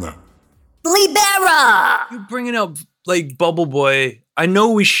agree on that. Libera! You bringing up like Bubble Boy? I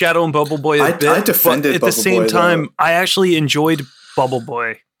know we shadow on Bubble Boy a bit, I defended but at Bubble the same Boy, time, though. I actually enjoyed Bubble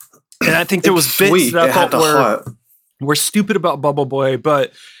Boy, and I think there was bits Sweet. that I It had thought the were stupid about Bubble Boy,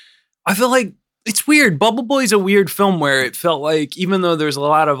 but I feel like it's weird. Bubble Boy's a weird film where it felt like, even though there's a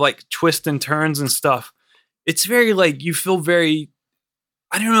lot of like twists and turns and stuff, it's very like you feel very,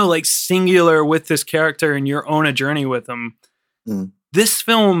 I don't know, like singular with this character and you're on a journey with him. Mm. This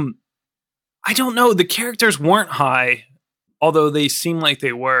film, I don't know, the characters weren't high, although they seem like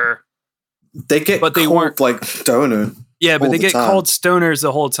they were. They get but they called weren't like stoner. Yeah, but all they the get time. called stoners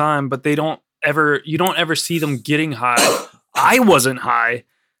the whole time, but you don't ever see them getting high. I wasn't high.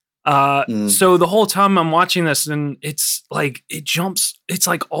 So the whole time I'm watching this, and it's like it jumps, it's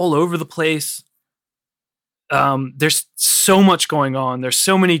like all over the place. There's so much going on. There's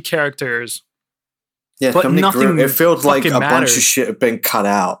so many characters. Yeah, but nothing. It feels like a fucking bunch matters. of shit had been cut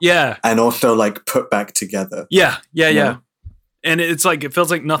out. Yeah. And also like put back together. Yeah. Yeah. And it's like, it feels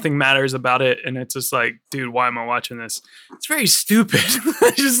like nothing matters about it. And it's just like, dude, why am I watching this? It's very stupid.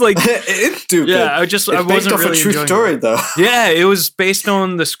 Just like, it's stupid. Yeah. I It's wasn't based off really a true enjoying story, it. though. Yeah. It was based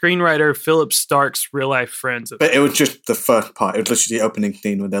on the screenwriter Philip Stark's real life friends. But it was just the first part. It was literally the opening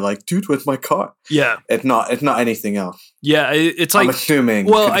scene where they're like, "Dude, where's my car?" Yeah. It's not anything else. Yeah. It's like, I'm assuming.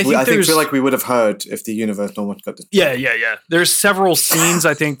 well, I feel like we would have heard if the universe almost got this. Yeah. There's several scenes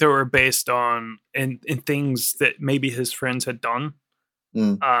I think that were based on in things that maybe his friends had done.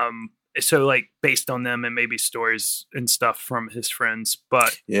 So like based on them and maybe stories and stuff from his friends,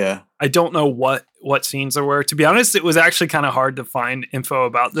 but yeah, I don't know what scenes there were. To be honest, it was actually kind of hard to find info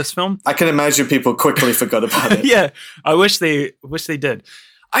about this film. I can imagine people quickly forgot about it. Yeah, I wish they did.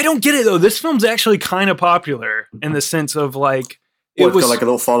 I don't get it though. This film's actually kind of popular in the sense of like It was got like a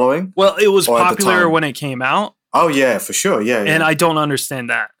little following. Well, it was Or at the popular time? when it came out. Oh yeah, for sure. Yeah, And I don't understand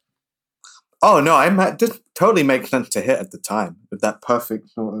that. Oh no, did totally make sense to hit at the time with that perfect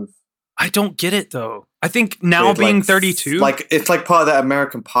sort of. I don't get it though. I think now weird, being like, 32, like it's like part of that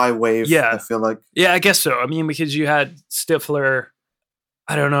American Pie wave. Yeah. I feel like. Yeah, I guess so. I mean, because you had Stifler.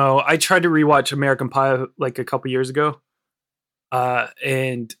 I don't know. I tried to rewatch American Pie like a couple years ago,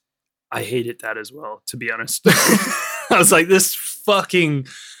 and I hated that as well. To be honest, I was like, this fucking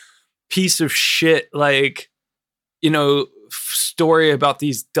piece of shit. Like, story about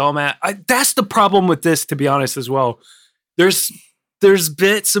these dumbass. That's the problem with this, to be honest, as well. There's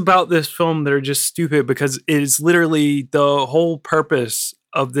bits about this film that are just stupid because it is literally the whole purpose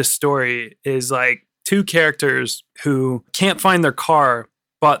of this story is like two characters who can't find their car,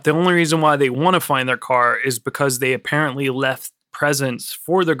 but the only reason why they want to find their car is because they apparently left presents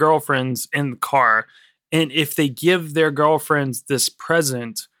for their girlfriends in the car. And if they give their girlfriends this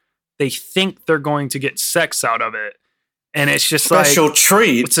present, they think they're going to get sex out of it. And it's just special like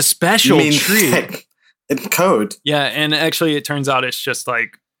treat. It's a special treat. In code. Yeah, and actually it turns out it's just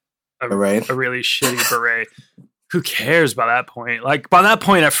like a really shitty beret. Who cares by that point? Like by that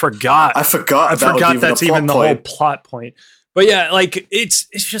point I forgot that's even the whole plot point. But yeah, like it's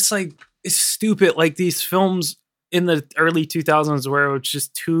just like it's stupid. Like these films in the early 2000s where it was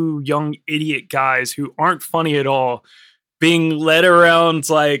just two young idiot guys who aren't funny at all being led around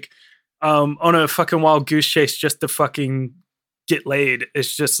like on a fucking wild goose chase just to fucking get laid.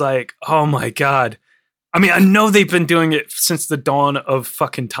 It's just like, oh my God. I mean, I know they've been doing it since the dawn of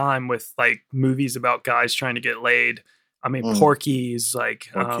fucking time with like movies about guys trying to get laid. I mean, Porky's, like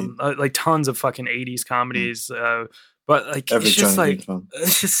tons of fucking 80s comedies. But like, it's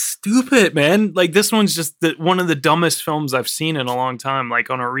just stupid, man. Like this one's just one of the dumbest films I've seen in a long time. Like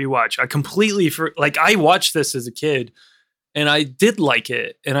on a rewatch, I watched this as a kid and I did like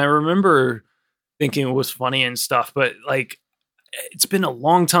it. And I remember thinking it was funny and stuff, but like, it's been a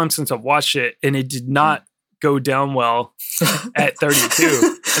long time since I've watched it and it did not go down well at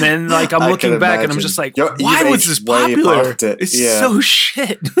 32. And then like, I'm looking back and I'm just like, why was this popular? It's so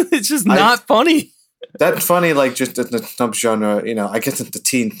shit. It's just not funny. That's funny, like just in the subgenre, I guess it's the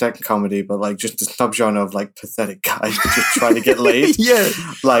teen sex comedy, but like just the subgenre of like pathetic guys just trying to get laid. Yeah.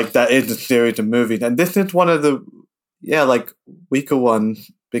 Like that is a series of movies. And this is one of the, like weaker ones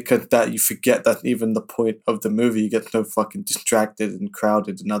because that you forget that even the point of the movie, you get so fucking distracted and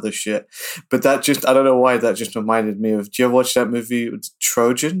crowded and other shit. But that just, I don't know why, that just reminded me of, do you ever watch that movie? It's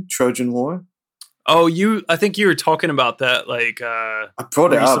Trojan War? Oh, I think you were talking about that like I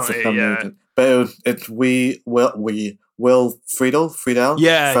brought it recently, up for some reason. But it's Will Friedle?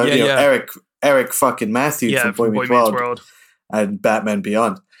 Yeah. Eric fucking Matthews from Boy Meets World and Batman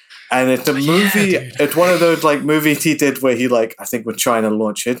Beyond. And it's a movie. dude. It's one of those like movies he did where he like I think was trying to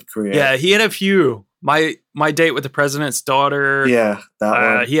launch his career. Yeah, he had a few. My Date with the President's Daughter. Yeah,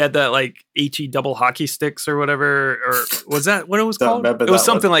 that one. He had that like HE double hockey sticks or whatever. Or was that what it was called? Remember It was that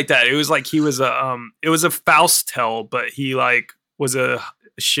something one. like that. It was like he was it was a Faust tale, but he like was a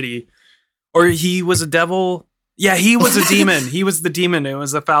shitty, or he was a devil. Yeah, he was a demon. He was the demon. It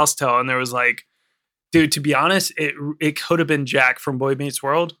was a Faust tale, and there was like, dude. To be honest, it could have been Jack from Boy Meets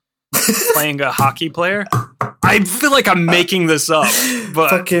World playing a hockey player. I feel like I'm making this up, but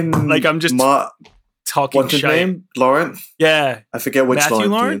Fucking like I'm just talking what's his shit. name? Lawrence? Yeah, I forget which Matthew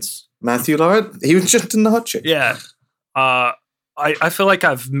Lawrence. Lawrence. Matthew Lawrence? He was just in the hot chick. Yeah. I feel like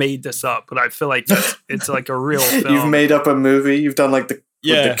I've made this up, but I feel like it's like a real film. You've made up a movie. You've done like the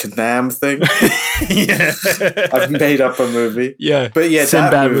Yeah. Kazam thing. Yeah. I've made up a movie. Yeah. But yeah,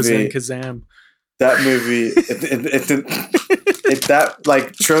 Sinbad that was in movie. Kazam. That movie. It's that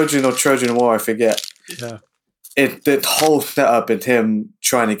like Trojan or Trojan War. I forget. Yeah. The whole setup and him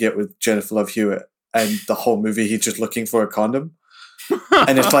trying to get with Jennifer Love Hewitt, and the whole movie he's just looking for a condom,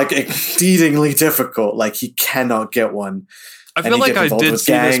 and it's like exceedingly difficult. Like he cannot get one. I feel like I did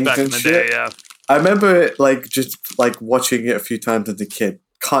see this back in the day. Yeah. I remember it like just like watching it a few times as a kid.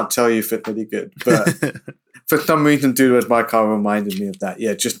 Can't tell you if it's really good, but for some reason, Dude Where's My Car reminded me of that.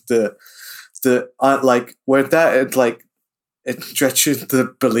 Yeah, just the like where that it's like it stretches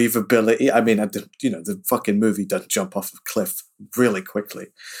the believability. I mean, the fucking movie doesn't jump off a cliff really quickly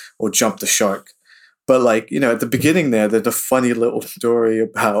or jump the shark, but like at the beginning there's a funny little story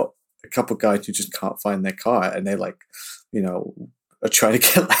about a couple guys who just can't find their car, and they like are trying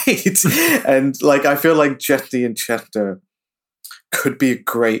to get laid, and like I feel like Jesse and Chester could be a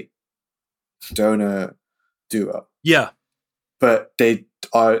great stoner duo. Yeah. But they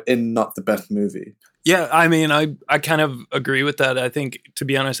are in not the best movie. Yeah, I mean, I kind of agree with that. I think, to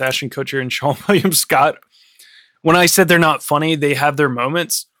be honest, Ashton Kutcher and Sean William Scott, when I said they're not funny, they have their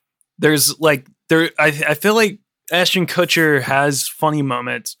moments. There's like I feel like Ashton Kutcher has funny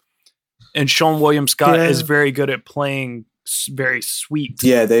moments, and Sean William Scott is very good at playing very sweet.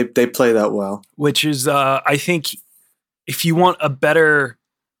 Yeah, they play that well. Which is, I think, if you want a better,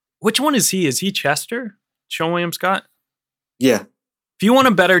 which one is he? Is he Chester? Sean William Scott? Yeah. If you want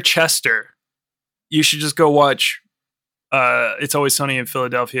a better Chester, you should just go watch It's Always Sunny in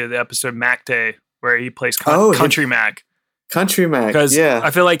Philadelphia, the episode Mac Day, where he plays Country Mac. Country Mac, because yeah.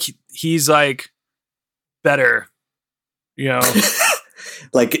 I feel like he's like better,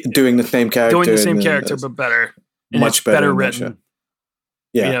 like doing the same character. Doing the same character, but better. And much better written.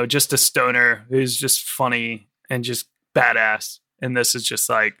 Yeah. Just a stoner who's just funny and just badass. And this is just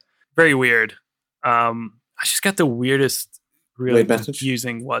like very weird. I just got the weirdest, really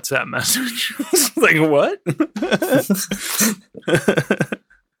confusing WhatsApp message. Like, what?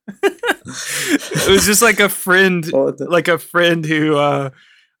 It was just like a friend, who I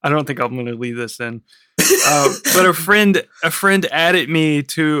don't think I'm going to leave this in. But a friend added me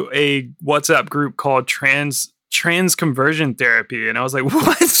to a WhatsApp group called Trans Conversion Therapy, and I was like,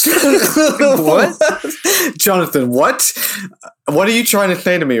 what? What? Jonathan, what? What are you trying to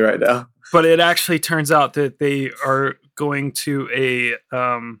say to me right now? But it actually turns out that they are going to a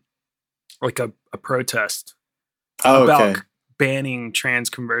protest about banning trans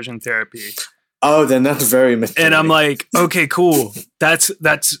conversion therapy. Oh, then that's very misleading. And I'm like, okay, cool. That's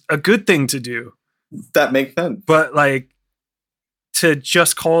a good thing to do. That makes sense. But like, to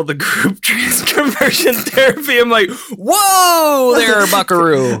just call the group trans conversion therapy, I'm like, whoa there,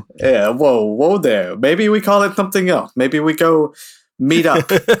 buckaroo. Yeah, whoa there. Maybe we call it something else. Maybe we go meet up.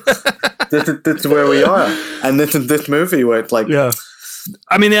 This is where we are. And this is this movie where it's like... Yeah.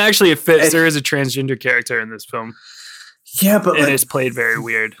 I mean, it fits. There is a transgender character in this film. Yeah, but and it's played very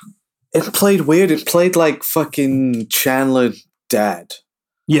weird. It played weird. It played like fucking Chandler's dad.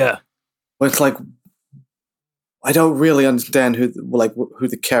 Yeah. Where it's like... I don't really understand who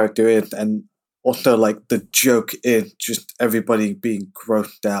the character is, and also like the joke is just everybody being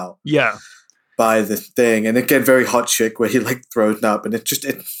grossed out. Yeah. By this thing, and it gets very hot chick where he like throws up, and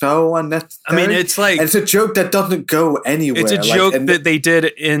it's so unnecessary. I mean, it's like and it's a joke that doesn't go anywhere. It's a joke that they did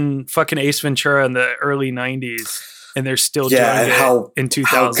in fucking Ace Ventura in the early '90s, and they're still doing it in 2000.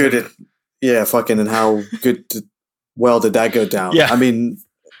 How good and how good well did that go down? Yeah, I mean.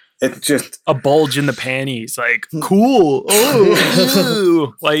 It's just a bulge in the panties, like cool.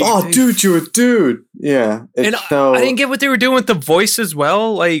 Oh, like dude, you're a dude. Yeah, and I didn't get what they were doing with the voice as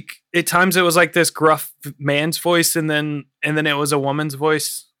well. Like at times it was like this gruff man's voice, and then it was a woman's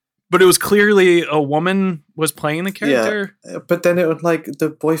voice, but it was clearly a woman was playing the character. Yeah, but then it was like the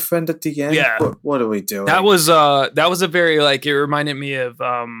boyfriend at the end. Yeah, what are we doing? That was a very like it reminded me of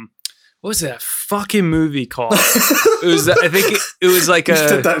what was that fucking movie called? It was, I think it was like You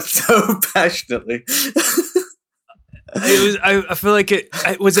said that so passionately. It was. I feel like it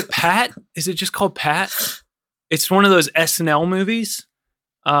was it Pat. Is it just called Pat? It's one of those SNL movies.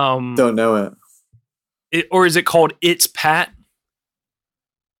 Don't know it. Or is it called It's Pat?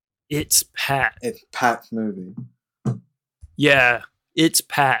 It's Pat. It's Pat's movie. Yeah, It's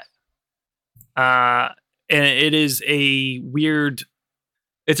Pat. And it is a weird.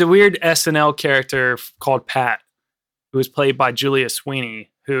 It's a weird SNL character called Pat, who is played by Julia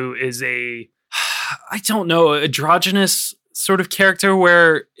Sweeney, who is I don't know, androgynous sort of character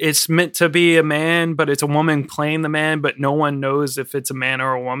where it's meant to be a man, but it's a woman playing the man, but no one knows if it's a man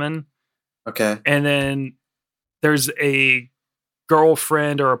or a woman. Okay. And then there's a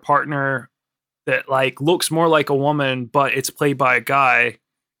girlfriend or a partner that like looks more like a woman, but it's played by a guy.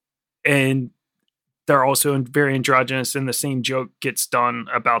 And they're also very androgynous, and the same joke gets done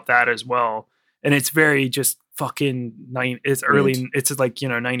about that as well. And it's very just fucking it's early. Weird. It's like,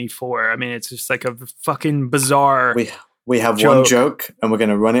 94. I mean, it's just like a fucking bizarre. We have joke. One joke, and we're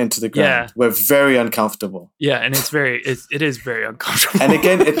going to run it into the ground. Yeah. We're very uncomfortable. Yeah, and it is very uncomfortable. And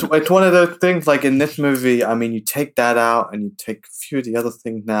again, it's one of those things. Like in this movie, I mean, you take that out, and you take a few of the other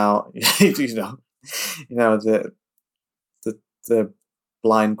things now. The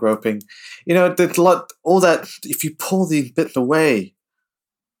blind groping. There's a lot. All that. If you pull these bits away,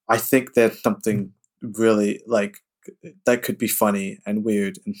 I think there's something really like that could be funny and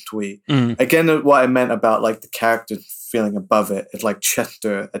weird and sweet. Again, what I meant about like the character feeling above it is like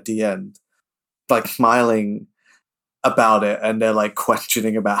Chester at the end, like smiling about it, and they're like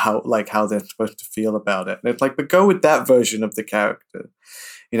questioning about how they're supposed to feel about it. And it's like, but go with that version of the character,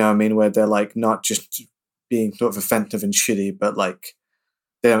 what I mean, where they're like not just being sort of offensive and shitty, but like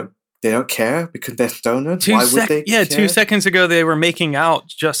they don't care because they're stoners. Why would they? Yeah, care? 2 seconds ago they were making out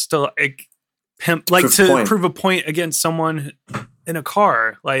just to like pimp, like prove a point against someone in a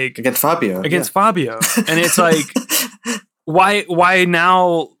car, like against Fabio. Fabio, and it's like, why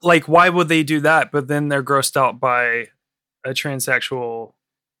now? Like, why would they do that? But then they're grossed out by a transsexual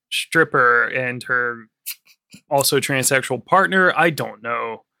stripper and her also transsexual partner. I don't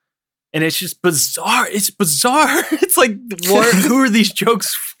know. And it's just bizarre. It's bizarre. It's like, who are these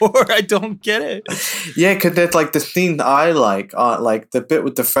jokes for? I don't get it. Yeah, because there's like the scene I like the bit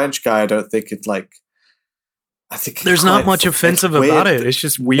with the French guy. I don't think it's like. I think there's not much offensive about it. It's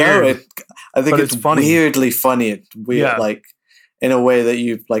just weird. No, I think it's funny. Weirdly funny. It's weird, like in a way that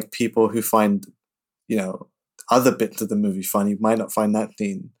you like people who find, other bits of the movie funny might not find that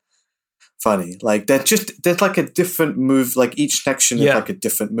scene funny. Like there's like a different move. Like each section is like a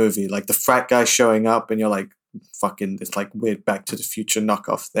different movie. Like the frat guy showing up, and you're like, fucking, it's like weird Back to the Future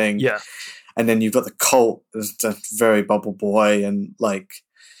knockoff thing. Yeah, and then you've got the cult. That's very Bubble Boy, and like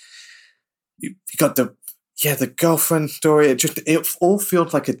you got the girlfriend story. It all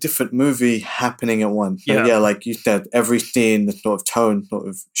feels like a different movie happening at once. Yeah, like you said, every scene, the sort of tone sort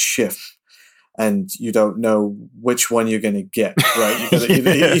of shifts. And you don't know which one you're going to get, right?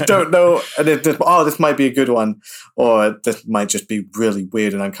 You don't know, and this might be a good one, or this might just be really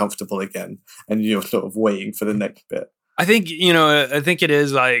weird and uncomfortable again, and you're sort of waiting for the next bit. I think it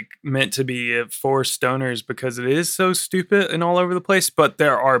is like meant to be for stoners because it is so stupid and all over the place. But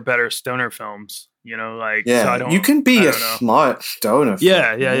there are better stoner films, like so you can be a smart stoner.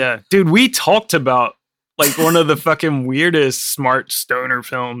 Yeah. Dude, we talked about. Like one of the fucking weirdest smart stoner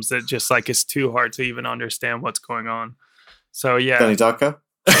films that just like is too hard to even understand what's going on. So yeah, Donnie Darko.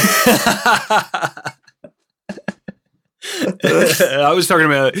 I was talking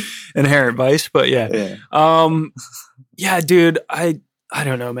about Inherent Vice, but yeah. Dude, I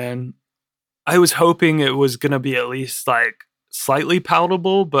don't know, man. I was hoping it was gonna be at least like slightly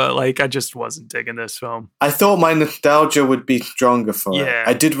palatable, but like I just wasn't digging this film. I thought my nostalgia would be stronger for it.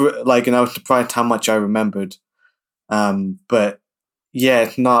 I did and I was surprised how much I remembered. But yeah,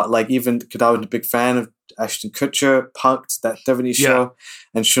 it's not like, even because I was a big fan of Ashton Kutcher, Punk'd, that 70s show,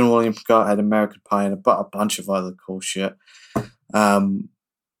 and Sean William Scott had American Pie and a bunch of other cool shit.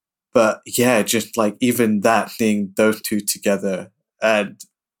 But yeah, just like even that, seeing those two together and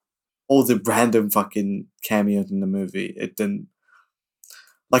all the random fucking cameos in the movie, it didn't.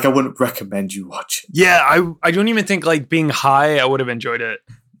 Like, I wouldn't recommend you watch it. Yeah, I don't even think like being high, I would have enjoyed it.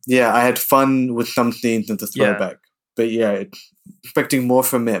 Yeah, I had fun with some scenes and the throwback. But yeah, expecting more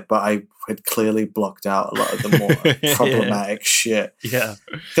from it, but I had clearly blocked out a lot of the more problematic shit. Yeah.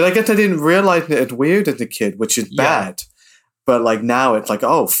 Because I guess I didn't realize that it's weird as a kid, which is bad. But like now it's like,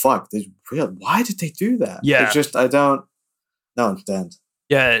 oh fuck, why did they do that? Yeah. It's just, I don't understand.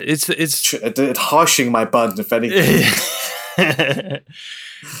 Yeah, it's harshing my buns, if anything.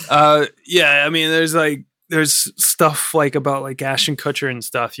 Yeah, I mean, there's stuff like about like Ashton Kutcher and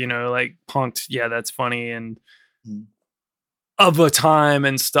stuff, you know, like Punk'd. Yeah, that's funny and of a time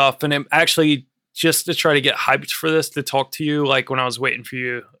and stuff. And it actually just to try to get hyped for this to talk to you, like when I was waiting for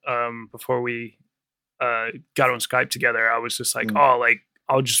you before we got on Skype together, I was just like, oh, like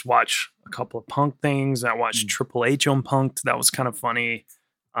I'll just watch a couple of Punk things. I watched Triple H on Punk'd. That was kind of funny.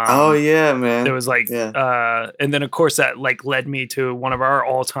 Oh yeah, man. There was like, and then of course that like led me to one of our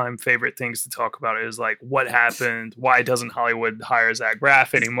all-time favorite things to talk about is like what happened. Why doesn't Hollywood hire Zach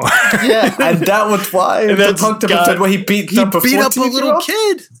Braff anymore? Yeah, and that was why. And the Punk episode where he beat up a little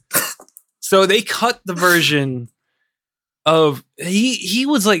kid. So they cut the version of he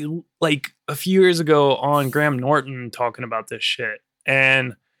was like a few years ago on Graham Norton talking about this shit,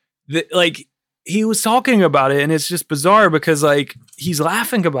 and like. He was talking about it, and it's just bizarre because like he's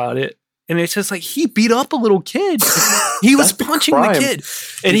laughing about it, and it's just like he beat up a little kid. He was punching the kid,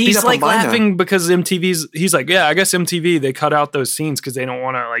 and he's like laughing because he's like, yeah, I guess MTV they cut out those scenes because they don't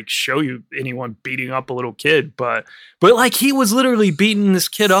want to like show you anyone beating up a little kid, but like he was literally beating this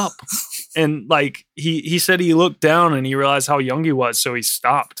kid up, and like he said he looked down and he realized how young he was, so he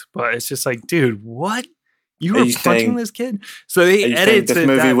stopped. But it's just like, dude, what? You were punching this kid? So they edited this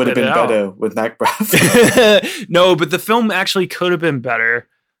movie would have been better with Zach Braff. No, but the film actually could have been better.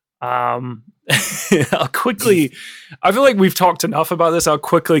 I'll quickly, I feel like we've talked enough about this. I'll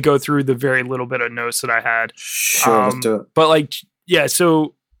quickly go through the very little bit of notes that I had. Sure, let's do it. But like, yeah,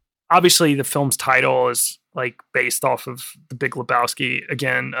 so obviously the film's title is like based off of The Big Lebowski.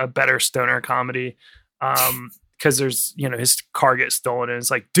 Again, a better stoner comedy. Because there's, you know, his car gets stolen and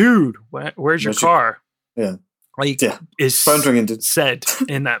it's like, dude, where's your car? Yeah. Like is said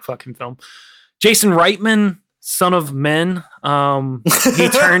in that fucking film. Jason Reitman, son of men. He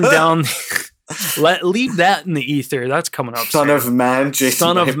turned down leave that in the ether. That's coming up. Son of man,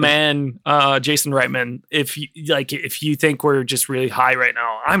 Jason Reitman. If you think we're just really high right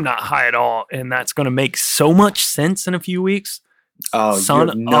now, I'm not high at all. And that's gonna make so much sense in a few weeks. Oh, son you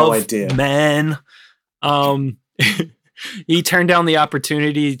have no idea. Man. He turned down the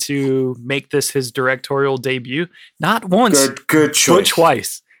opportunity to make this his directorial debut. Not once, good choice, but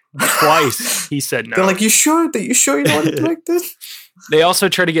twice. Twice he said no. They're like, you sure you don't want to direct this? They also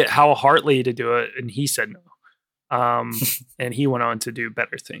tried to get Hal Hartley to do it, and he said no. And he went on to do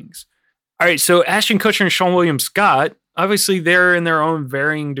better things. All right, so Ashton Kutcher and Seann William Scott, obviously they're in their own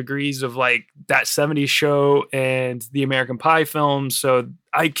varying degrees of like that 70s show and the American Pie films. So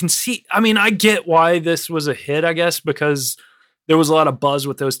I can see, I mean, I get why this was a hit, I guess, because there was a lot of buzz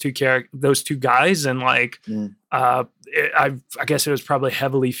with those two guys. And like, I guess it was probably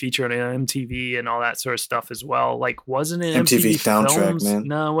heavily featured on MTV and all that sort of stuff as well. Like, wasn't it MTV soundtrack, films? man?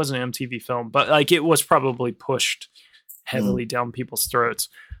 No, it wasn't an MTV film, but like it was probably pushed heavily down people's throats.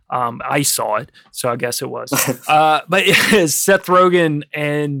 I saw it, so I guess it was. But Seth Rogen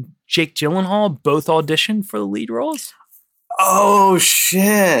and Jake Gyllenhaal both auditioned for the lead roles. Oh,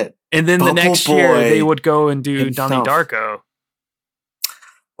 shit. And then the next year, they would go and do Donnie Darko.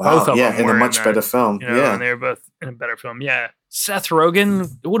 Wow, Both of them in a much better film. You know, and they were both in a better film. Yeah. Seth Rogen,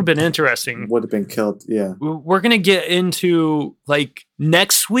 it would have been interesting. Would have been killed, yeah. We're going to get into, like,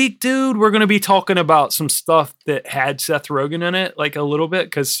 next week, dude, we're going to be talking about some stuff that had Seth Rogen in it, like, a little bit,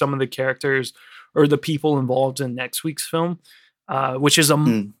 because some of the characters or the people involved in next week's film, which is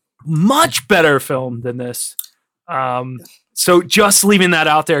a much better film than this. So just leaving that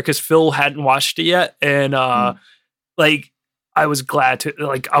out there, because Phil hadn't watched it yet, and, like, I was glad to,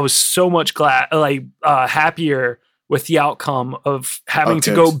 like, I was so much happier with the outcome of having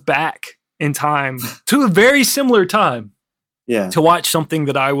to go back in time to a very similar time to watch something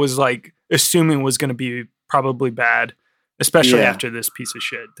that I was like assuming was going to be probably bad, especially after this piece of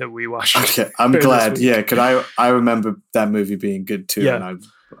shit that we watched. Okay, I'm glad. Yeah, because I remember that movie being good too, and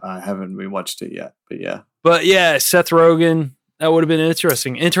I haven't rewatched it yet, but yeah. But yeah, Seth Rogen, that would have been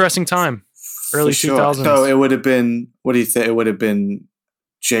interesting time. Early 2000s. So it would have been, what do you think? It would have been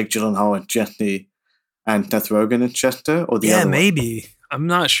Jake Gyllenhaal and Jesse and Seth Rogen and Chester, or the other one? Maybe. I'm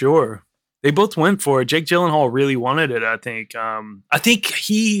not sure. They both went for it. Jake Gyllenhaal really wanted it, I think. I think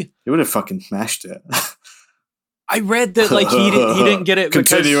he would have fucking smashed it. I read that like he didn't get it.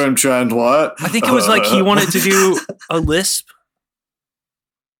 Continuum trend, what? I think it was like he wanted to do a lisp.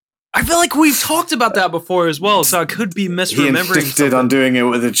 I feel like we've talked about that before as well, so I could be misremembering. He insisted on doing it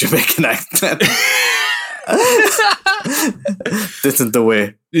with a Jamaican accent. This is the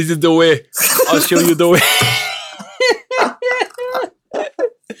way. This is the way. I'll show you the way.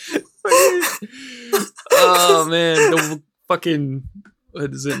 Oh man, the fucking,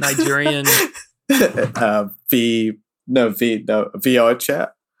 what is it, Nigerian? The VR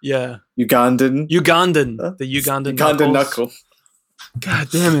chat. Yeah. Ugandan. The Ugandan Ugandan knuckles. knuckle. God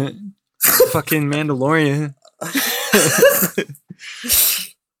damn it. Fucking Mandalorian.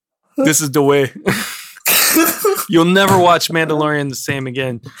 This is the way. You'll never watch Mandalorian the same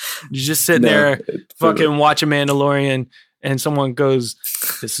again. You're just sitting there fucking watching Mandalorian and someone goes,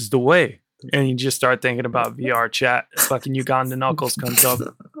 this is the way. And you just start thinking about VR chat. Fucking Uganda Knuckles comes up.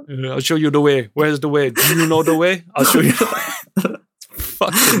 I'll show you the way. Where's the way? Do you know the way? I'll show you the way.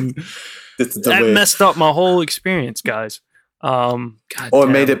 Fucking that messed up my whole experience, guys. It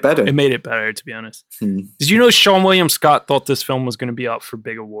made it better. It made it better, to be honest. Did you know Sean William Scott thought this film was going to be up for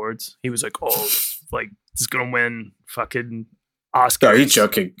big awards? He was like, "Oh, like this is going to win fucking Oscar." Are you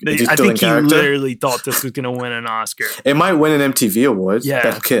joking? I think he literally thought this was going to win an Oscar. It might win an MTV award. Yeah,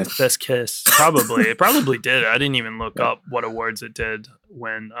 Best Kiss. Probably. It probably did. I didn't even look up what awards it did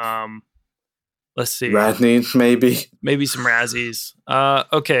win. Let's see. Radney, maybe some Razzies.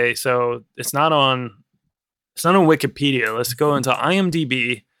 Okay, so it's not on Wikipedia. Let's go into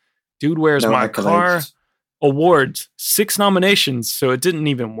IMDb. Dude Wears My Car. Awards, 6 nominations, so it didn't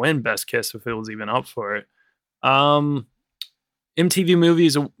even win Best Kiss if it was even up for it. MTV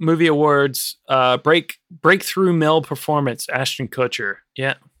Movie Awards, Breakthrough Male Performance, Ashton Kutcher.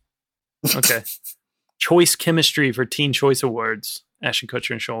 Yeah. Okay. Choice Chemistry for Teen Choice Awards, Ashton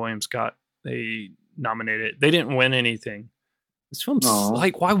Kutcher and Sean William Scott. They nominated. They didn't win anything. This film's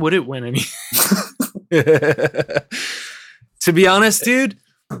like, why would it win anything? To be honest, dude.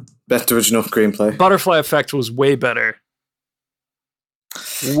 Best original screenplay. Butterfly Effect was way better.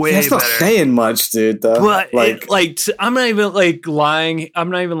 That's not saying much, dude. Though. But I'm not even lying. I'm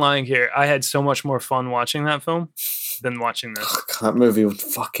not even lying here. I had so much more fun watching that film than watching this. That movie was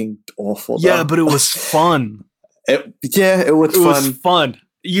fucking awful. Yeah, but it was fun. It was fun.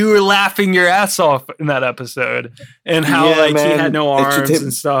 You were laughing your ass off in that episode, and how he had no arms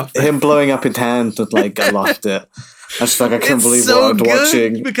and stuff. Him blowing up his hand, I lost it. I was like, I can't believe what I'm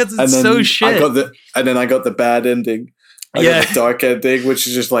watching because it's so shit. I got the bad ending. I got the dark ending, which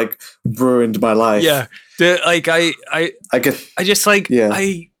is just ruined my life. Yeah,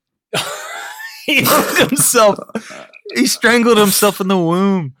 he hung himself. He strangled himself in the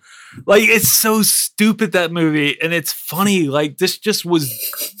womb. It's so stupid, that movie, and it's funny. This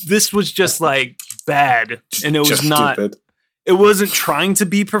was just bad, and it was not. Stupid. It wasn't trying to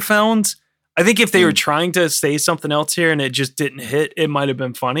be profound. I think if they were trying to say something else here and it just didn't hit, it might have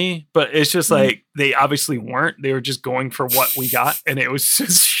been funny. But it's just they obviously weren't. They were just going for what we got, and it was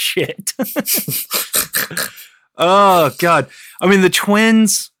just shit. Oh God! I mean, the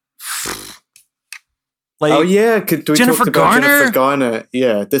twins. Jennifer Garner.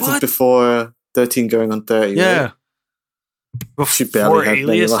 Yeah, this is before 13 going on 30. Yeah, right? Before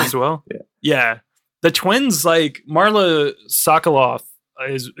Alias as well. Yeah. The twins, Marla Sokoloff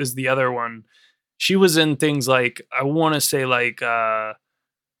is the other one. She was in things I want to say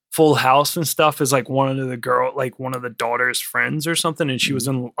Full House and stuff as one of the daughter's friends or something, and she was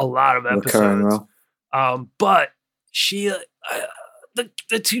in a lot of episodes. But she,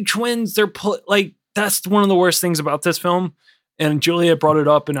 the two twins, they're that's one of the worst things about this film, and Julia brought it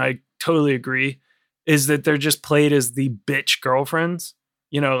up, and I totally agree, is that they're just played as the bitch girlfriends.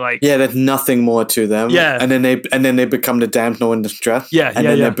 There's nothing more to them. Yeah, and then they become the damsel in distress. Yeah, and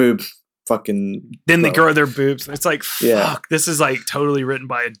then their boob fucking. Then they grow their boobs. It's fuck. This is totally written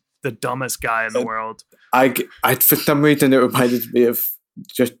by the dumbest guy in the world. I for some reason it reminded me of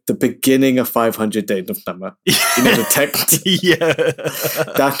just the beginning of 500 Days of Summer. The text. Yeah,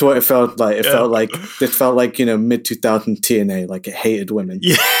 that's what it felt like. It felt like mid 2000 TNA. It hated women.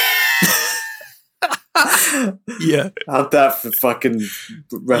 Yeah. Yeah, how'd that for fucking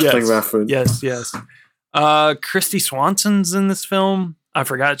wrestling reference? Yes. Christy Swanson's in this film. I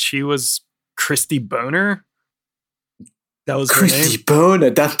forgot she was Christy Boner. That was her name. Christy Boner.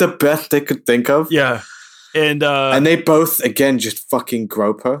 That's the best they could think of. Yeah, and they both again just fucking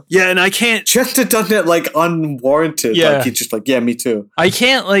grope her. Yeah, and I can't. Chester does it unwarranted. Yeah, he's just me too. I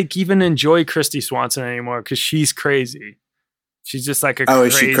can't even enjoy Christy Swanson anymore because she's crazy. She's just a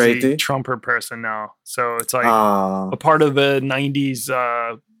crazy Trumper person now. So it's a part of the 90s,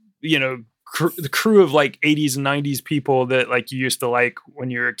 the crew of 80s and 90s people that you used to like when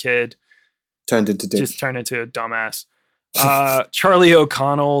you were a kid. Turned into a dumbass. Charlie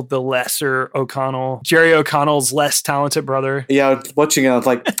O'Connell, the lesser O'Connell. Jerry O'Connell's less talented brother. Yeah, I was watching it. I was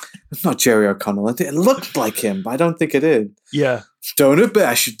like, it's not Jerry O'Connell. It looked like him, but I don't think it is. Yeah. Don't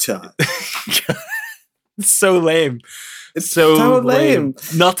bash your time. It's so lame. It's so lame.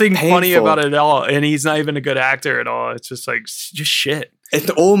 Nothing funny about it at all. And he's not even a good actor at all. It's just just shit. It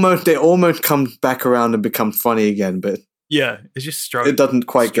almost comes back around and becomes funny again, but yeah, it's just struggles. It doesn't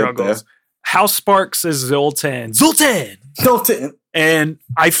quite get there. House Sparks is Zoltan. And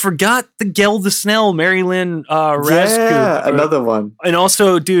I forgot the Gel the Snell, Mary Lynn Razgoop. Yeah, another one. And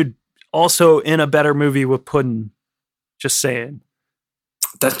also, dude, also in a better movie with Puddin'. Just saying.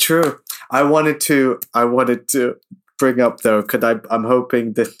 That's true. I wanted to bring up though, because I'm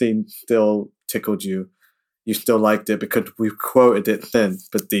hoping this thing still tickled you. You still liked it because we quoted it then.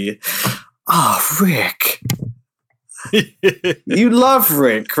 But Rick. You love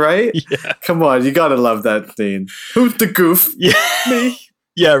Rick, right? Yeah. Come on, you gotta love that scene. Who's the goof? Yeah. Me.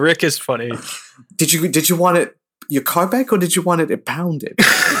 Yeah, Rick is funny. Did you want it your car back or did you want it pounded?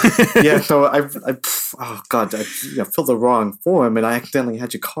 Yeah, so I filled the wrong form and I accidentally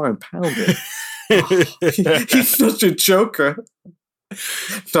had your car impounded. He's such a joker.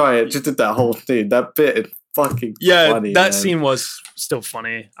 Sorry, I just did that whole scene. That bit is fucking funny. That scene was still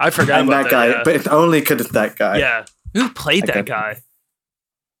funny. I forgot about that guy, yeah. but it's only because it's that guy. Yeah. Who played that guy?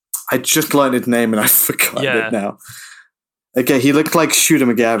 I just learned his name and I forgot it now. Okay, he looked like Shooter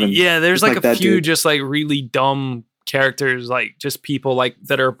McGavin. Yeah, there's like a few dude. just like really dumb characters, like just people like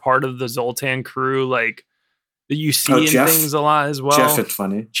that are part of the Zoltan crew, like that you see in Jeff. things a lot as well. Jeff is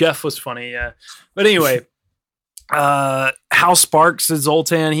funny. Jeff was funny, yeah. But anyway, Hal Sparks is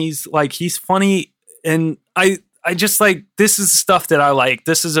Zoltan. He's funny, and I just like, this is stuff that I like.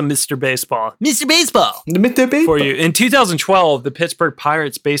 This is a Mr. Baseball. Mr. Baseball for you. In 2012, the Pittsburgh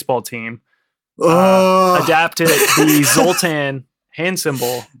Pirates baseball team adapted the Zoltan hand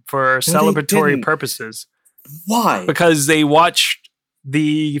symbol for celebratory purposes. Why? Because they watched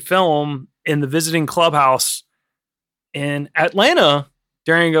the film in the visiting clubhouse in Atlanta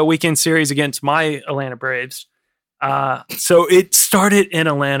during a weekend series against my Atlanta Braves. So it started in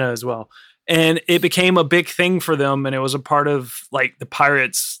Atlanta as well. And it became a big thing for them. And it was a part of like the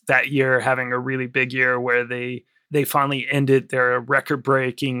Pirates that year having a really big year where they finally ended their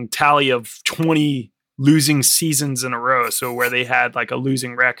record-breaking tally of 20 losing seasons in a row. So where they had like a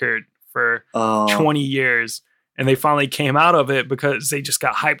losing record for 20 years. And they finally came out of it because they just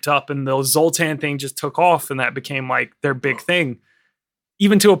got hyped up and the Zoltan thing just took off. And that became like their big thing.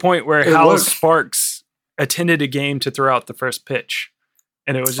 Even to a point where Hal Sparks attended a game to throw out the first pitch.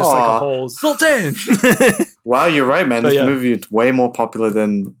 And it was just like a whole Zoltan. Wow, you're right, man. This movie is way more popular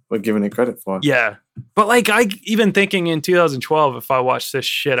than we're giving it credit for. Yeah. But like, I even thinking in 2012, if I watched this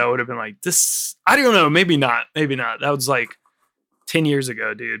shit, I would have been like, this, I don't know, maybe not. That was like 10 years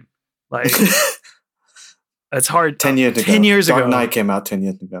ago, dude. Like, that's hard. 10 years ago. 10 years ago. Dark Knight came out 10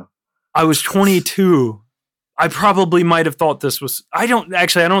 years ago. I was 22. I probably might have thought this was, I don't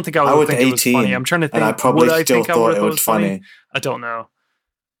think I would think 18, it was funny. I'm trying to think. And I probably still thought it was funny. I don't know.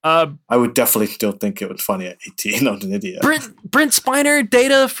 I would definitely still think it was funny at 18. I'm an idiot. Brent Spiner,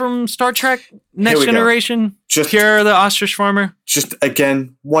 Data from Star Trek Next Generation. Pierre the ostrich farmer. Just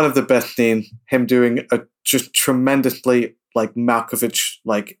again, one of the best scenes. Him doing a just tremendously like Malkovich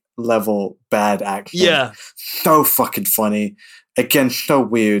like level bad acting. Yeah, so fucking funny. Again, so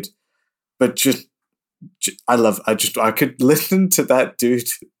weird, but just I could listen to that dude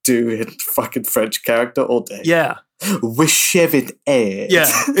do his fucking French character all day. Yeah. Wish it air. Yeah,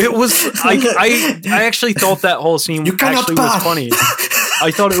 it was. I actually thought that whole scene actually was funny. I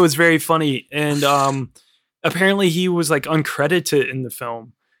thought it was very funny, and apparently he was like uncredited in the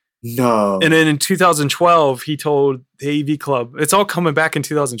film. No. And then in 2012, he told the AV Club. It's all coming back in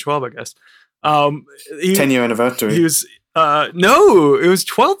 2012, I guess. 10-year anniversary. He was. No, it was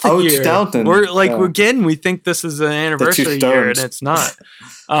 12th year. 2000. We're like again, we think this is an anniversary year, and it's not.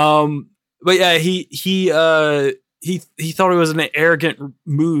 But yeah, he thought it was an arrogant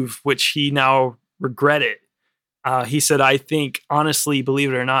move, which he now regretted. He said, I think, honestly,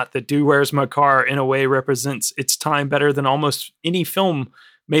 believe it or not, that Do Where's My Car in a way represents its time better than almost any film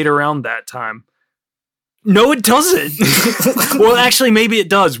made around that time. No, it doesn't. Well, actually, maybe it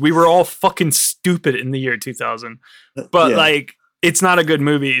does. We were all fucking stupid in the year 2000. But like, it's not a good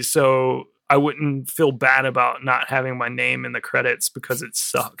movie, so I wouldn't feel bad about not having my name in the credits because it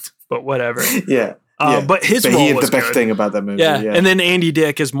sucked. But whatever. Yeah. But his role he was the best good. thing about that movie. Yeah. And then Andy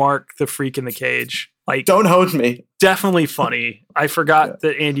Dick is Mark, the freak in the cage. Like, don't hold me. Definitely funny. I forgot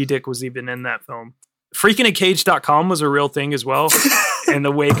that Andy Dick was even in that film. Freakinacage.com was a real thing as well. In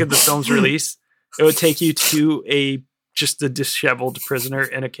the wake of the film's release, it would take you to just a disheveled prisoner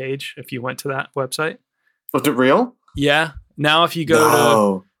in a cage if you went to that website. Was it real? Yeah. Now if you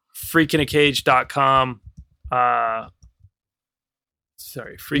go to freakinacage.com,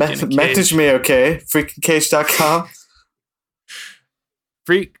 sorry, Message me, okay? Freakincage.com.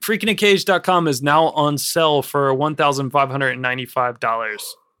 Freakinacage.com is now on sale for $1,595.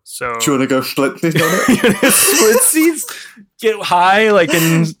 So do you want to go split these on it? split seats, get high,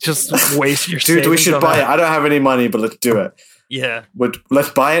 and just waste your dude. We should buy it. I don't have any money, but let's do it. Yeah, let's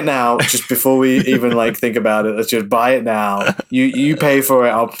buy it now. Just before we even think about it, let's just buy it now. You pay for it.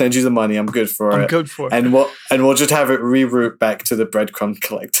 I'll send you the money. I'm good for it. I'm good for it. And we'll just have it reroute back to the breadcrumb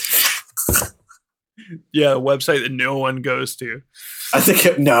collector. Yeah, a website that no one goes to. I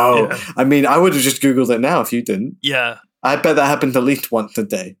think no. Yeah. I mean, I would have just Googled it now if you didn't. Yeah. I bet that happens at least once a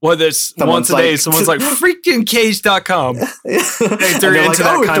day. Well, there's once a day, someone's like, freakincage.com. They're into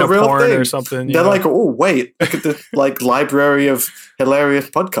that kind of porn thing. Or something. They're like, oh, wait, look at this library of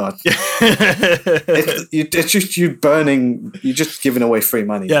hilarious podcasts. It's just you burning, you're just giving away free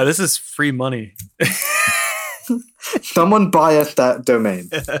money. Yeah, this is free money. Someone buy us that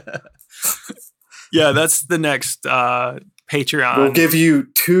domain. Yeah, that's the next Patreon. We'll give you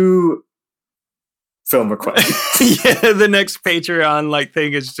 2 film requests. Yeah, the next Patreon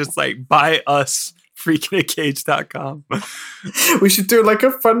thing is just buy us freakinacage.com. We should do a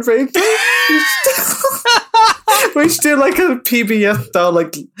fundraiser. We should do a PBS style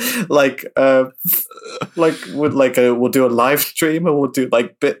we'll do a live stream and we'll do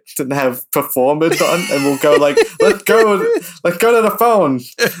bits and have performers on and we'll go let's go to the phone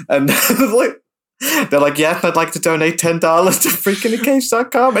and they're like, yes, I'd like to donate $10 to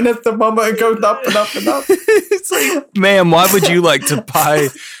freakinacage.com. And at the moment, it goes up and up and up. It's ma'am, why would you like to buy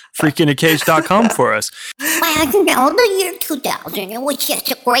freakinacage.com for us? Well, the year 2000, it was just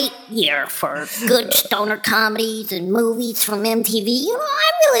a great year for good stoner comedies and movies from MTV.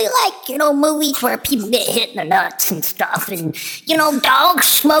 I really like, movies where people get hit in the nuts and stuff and, dogs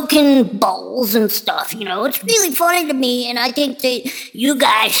smoking bowls and stuff, It's really funny to me, and I think that you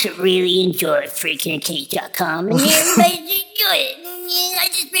guys should really enjoy freakinacage.com, and everybody should enjoy it. I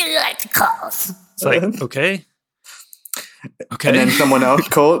just really like the calls. It's okay. Okay. And then someone else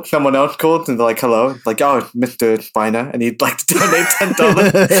called and they're like, hello. Like, oh, Mr. Spiner. And he'd like to donate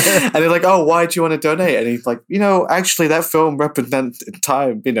 $10. And they're like, oh, why do you want to donate? And he's like, actually that film represents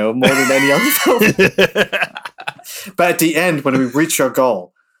time, more than any other film. But at the end, when we reach our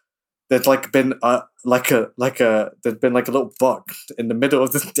goal, there's been a little box in the middle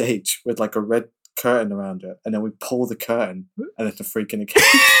of the stage with a red curtain around it. And then we pull the curtain and it's a freak in a cage.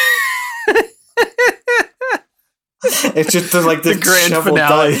 It's just the grand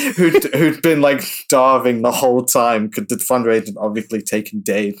finale. Who'd been starving the whole time because the fundraiser had obviously taken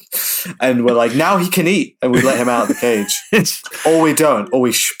days, and we're like, now he can eat, and we let him out of the cage. Or we don't, or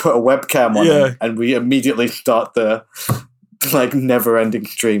we put a webcam on him, and we immediately start the never-ending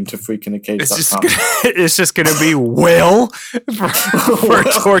stream to freakinacage.com. It's just gonna be Will for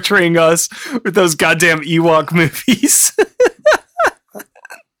torturing us with those goddamn Ewok movies.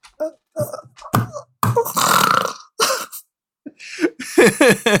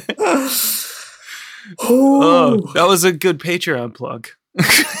 Oh, that was a good Patreon plug.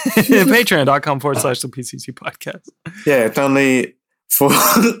 Patreon.com/the PCC podcast. Yeah, it's only for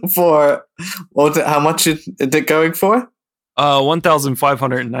how much is it going for?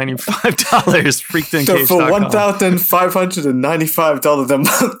 $1,595. Freakincage.com. So for $1,595 a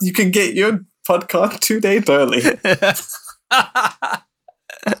month, you can get your podcast 2 days early.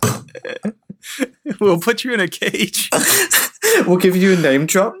 We'll put you in a cage. We'll give you a name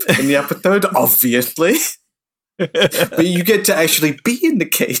drop in the episode, obviously. But you get to actually be in the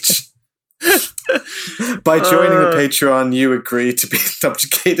cage. By joining the Patreon, you agree to be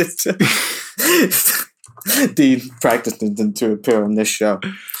subjugated to the practices and to appear on this show.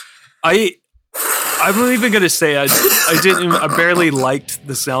 I'm even going to say I barely liked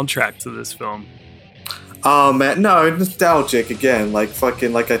the soundtrack to this film. Oh man, no, nostalgic again. Like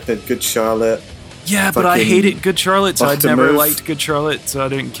I said, Good Charlotte. Yeah, but I hated Good Charlotte, so I'd never liked Good Charlotte, so I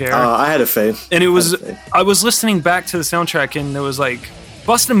didn't care. I had a faith. And I was listening back to the soundtrack, and there was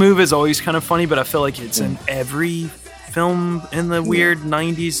Bust a Move is always kind of funny, but I feel like it's in every film in the weird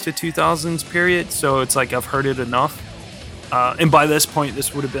 90s to 2000s period, so it's I've heard it enough. And by this point,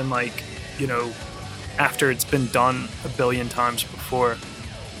 this would have been after it's been done a billion times before.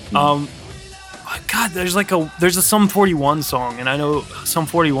 God, there's a Sum 41 song, and I know Sum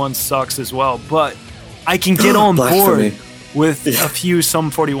 41 sucks as well, but I can get on board with a few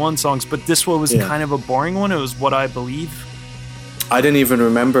Sum 41 songs, but this one was kind of a boring one. It was What I Believe. I didn't even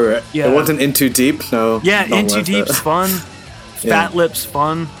remember it. Yeah. It wasn't In Too Deep, no. Yeah, In Too Deep's fun. Fat Lips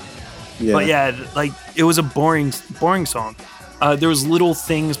fun. Yeah. But yeah, it was a boring song. There was Little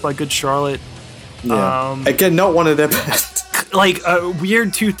Things by Good Charlotte. Yeah. Again, not one of their best. like a weird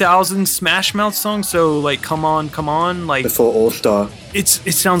 2000s Smash Mouth song. So like, come on, like before All Star. It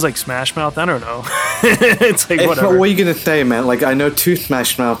sounds like Smash Mouth. I don't know. It's like whatever. What are you gonna say, man? Like I know 2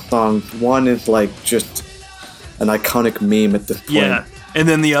 Smash Mouth songs. One is like just an iconic meme at this point. Yeah, and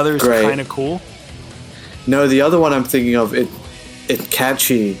then the other is kind of cool. No, the other one I'm thinking of, it's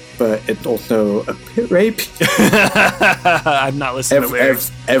catchy, but it's also a bit rapey. I'm not listening to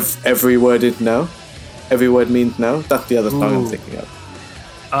lyrics. Every word is no. Every word means no. That's the other song I'm thinking of.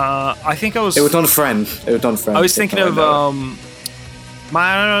 I think I was. It was on Friends. I was thinking of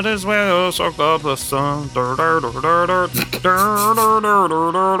might as well soak up the sun.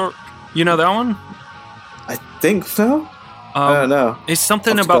 You know that one? I think so. I don't know. It's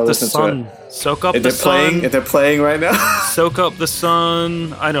something about the sun. Soak up the sun. If they're playing right now? Soak up the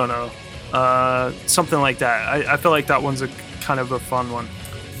sun. I don't know. Something like that. I feel like that one's a kind of a fun one.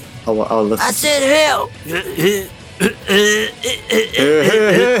 I'll listen. I said hell.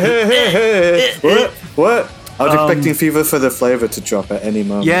 What? I was expecting Fever for the Flavor to drop at any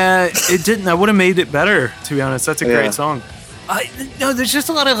moment. Yeah, it didn't. I would have made it better, to be honest. That's a great song. No, there's just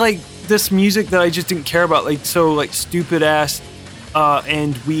a lot of like this music that I just didn't care about. Like Stupid Ass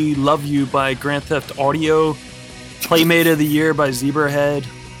and We Love You by Grand Theft Audio, Playmate of the Year by Zebrahead,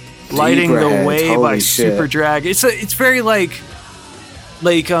 Lighting the Way by Super Drag. It's very like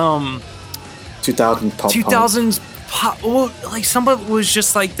 2000 pop 2000s pop. Well, like some of it was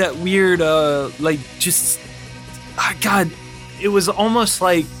just like that weird God, it was almost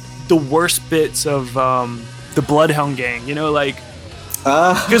like the worst bits of the Bloodhound Gang, you know, like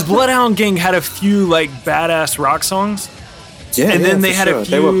because Bloodhound Gang had a few like badass rock songs, and then they had a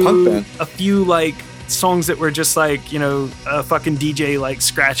few, they were punk band. A few like songs that were just like, you know, a fucking DJ like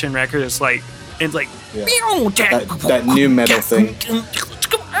scratching records, like and like that new metal thing.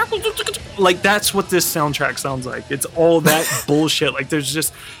 Like that's what this soundtrack sounds like. It's all that bullshit. Like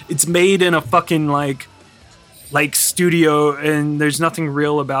it's made in a fucking like studio, and there's nothing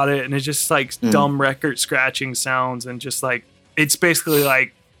real about it, and it's just like dumb record scratching sounds, and just like it's basically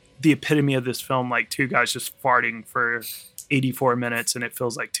like the epitome of this film, like 2 guys just farting for 84 minutes, and it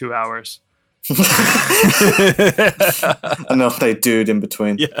feels like 2 hours. Enough they do it in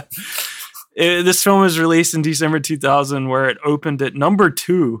between. Yeah. This film was released in December 2000, where it opened at number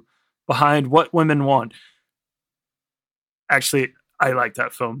 2 behind What Women Want. Actually, I like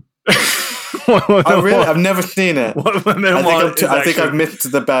that film. I've never seen it. What Women Want. I think I've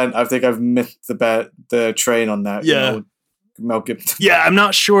missed the band. I think I've missed the train on that. Yeah. You know, Mel Gibson. Yeah, I'm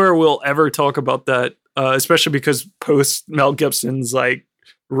not sure we'll ever talk about that, especially because post Mel Gibson's like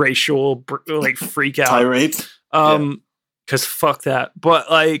racial like freak out tirade. Because fuck that.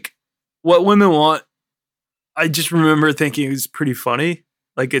 But like, What Women Want, I just remember thinking it was pretty funny.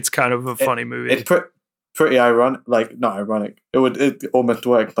 Like it's kind of a funny movie. It's pretty ironic. Like not ironic. It almost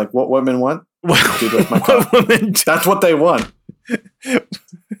worked. Like what women want. That's what they want.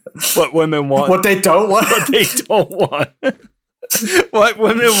 What women want. What they don't want. What they don't want. What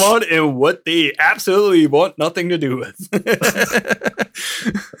women want and what they absolutely want nothing to do with.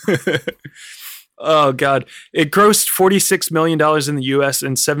 Oh, God. It grossed $46 million in the U.S.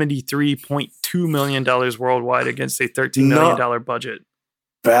 and $73.2 million worldwide against a $13 million budget.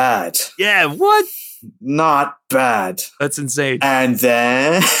 Bad. Yeah, what? Not bad. That's insane. And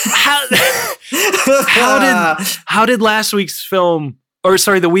then... How did last week's film, or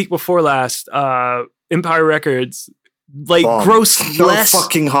sorry, the week before last, Empire Records, like gross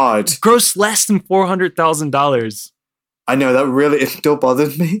fucking hard. Gross less than $400,000. I know, it still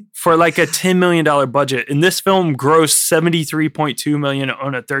bothers me. For like a $10 million budget. And this film grossed $73.2 million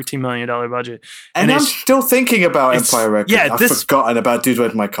on a $13 million budget. And I'm still thinking about Empire Records. Yeah, I've forgotten about Dude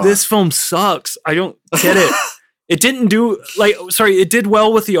With My Car. This film sucks. I don't get it. It didn't do, it did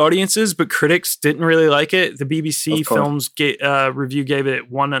well with the audiences, but critics didn't really like it. The BBC Films review gave it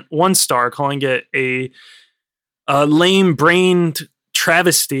one star, calling it a lame-brained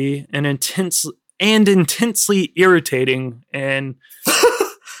travesty and intensely irritating, and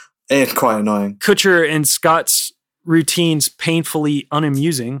it's quite annoying. Kutcher and Scott's routines painfully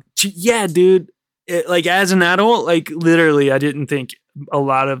unamusing. Yeah, dude. Like as an adult, like literally, I didn't think a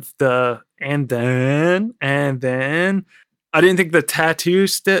lot of the and then I didn't think the tattoo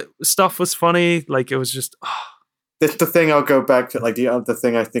stuff was funny. Like it was just. That's the thing. I'll go back to like the other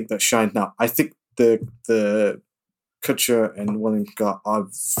thing. I think that shined now. I think the Kutcher and William Scott are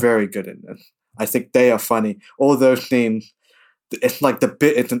very good in this. I think they are funny. All those themes, it's like the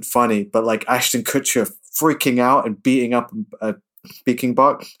bit isn't funny, but like Ashton Kutcher freaking out and beating up a speaking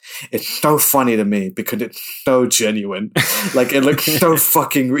box, it's so funny to me because it's so genuine. Like it looks so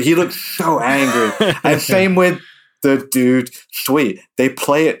fucking. He looks so angry. And same with the dude, sweet. They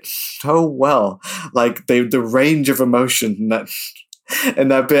play it so well. Like the range of emotion in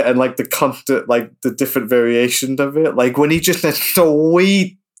that bit, and like the constant, like the different variations of it. Like when he just says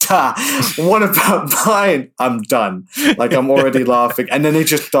sweet. What about mine? I'm done. Like I'm already laughing, and then they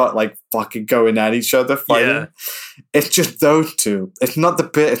just start like fucking going at each other, fighting. Yeah. It's just those two. It's not the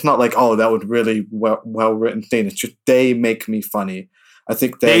bit. It's not like, oh, that was really well written scene. It's just they make me funny. I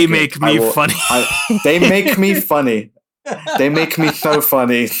think they make me funny. They make me funny. They make me so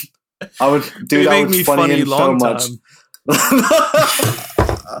funny. I was funny in so much.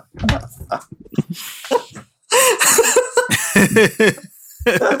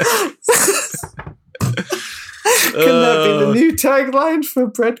 Can that be the new tagline for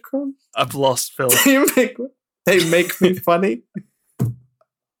Breadcrumbs? I've lost Phil. They make me funny.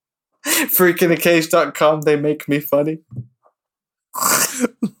 Freakinacage.com. They make me funny.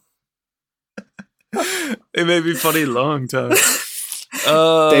 They made me funny long time.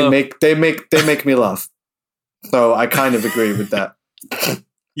 They make me laugh. So I kind of agree with that.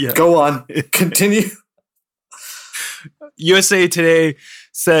 Yeah. Go on. Continue. USA Today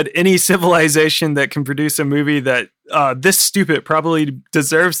said any civilization that can produce a movie that this stupid probably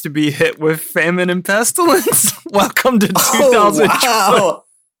deserves to be hit with famine and pestilence. Welcome to 2012.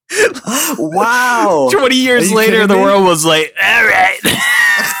 Wow. 20 years later, the world was like, all right.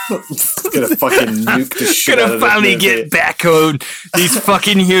 Gonna fucking nuke the shit Gonna finally get back on these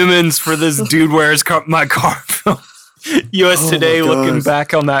fucking humans for this dude wears my car film. US Today looking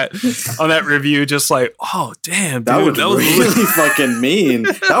back on that review, just like, oh damn, dude, that was really fucking mean.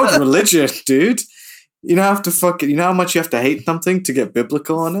 That was religious, dude. You know how much you have to hate something to get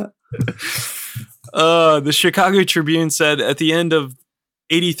biblical on it? The Chicago Tribune said at the end of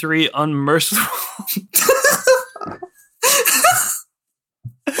 83 unmerciful.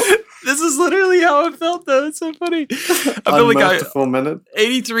 This is literally how I felt, though. It's so funny. I feel like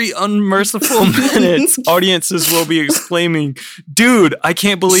 83 unmerciful minutes. Audiences will be exclaiming, "Dude, I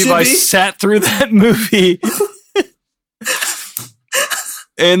can't believe I sat through that movie."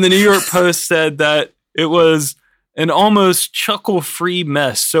 And the New York Post said that it was an almost chuckle-free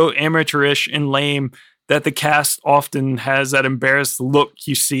mess, so amateurish and lame that the cast often has that embarrassed look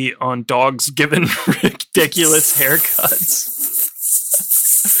you see on dogs given ridiculous haircuts.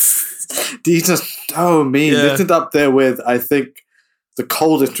 These are so mean. Yeah. This is up there with, I think, the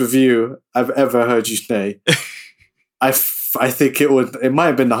coldest review I've ever heard you say. I think it might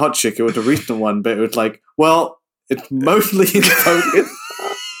have been the hot chick. It was a recent one, but it was like, well, it's mostly in focus.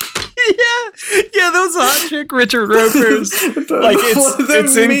 Yeah, those hot chick Richard Ropers. Like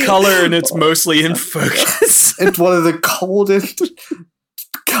it's in color and it's mostly in focus. It's one of the coldest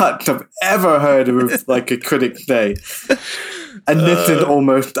cuts I've ever heard of, like a critic say. And this is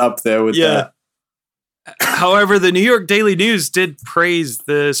almost up there with that. However, the New York Daily News did praise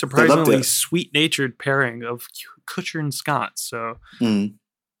the surprisingly sweet-natured pairing of Kutcher and Scott. So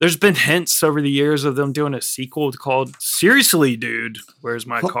there's been hints over the years of them doing a sequel called Seriously, Dude, Where's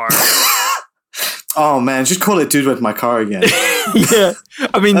My Car? Oh, man, just call it Dude, Where's My Car again. Yeah.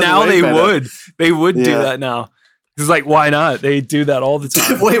 I mean, now they would. They would do that now. It's like, why not? They do that all the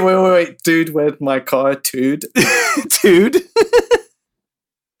time. Wait. Dude, where's my car? Dude. Dude?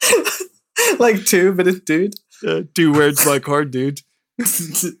 Like two, but it's dude. Dude, where's my car, dude?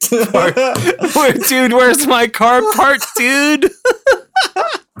 Dude, where's my car? Part, dude.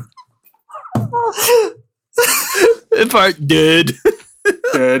 Part, dude.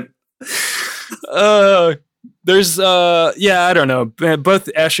 Good. There's I don't know. Both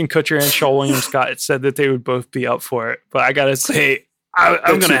Ashton Kutcher and Shaw William Scott said that they would both be up for it, but I gotta say,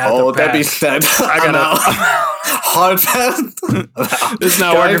 I'm gonna have to pass. That'd be sad. I gotta hard pass. It's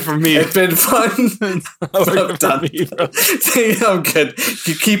not working for me. It's been fun. I'm done. I'm good.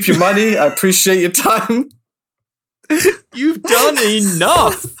 You keep your money. I appreciate your time. You've done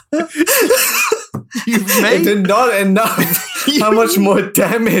enough. You've made not enough. How much more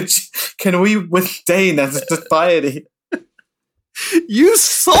damage can we withstand as a society? You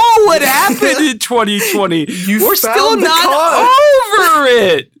saw what happened in 2020. We're still not over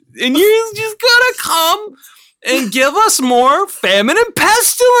it. And you just gotta come and give us more famine and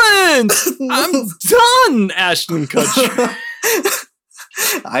pestilence. I'm done, Ashton Kutcher.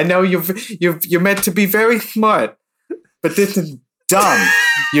 I know you're meant to be very smart, but this is dumb.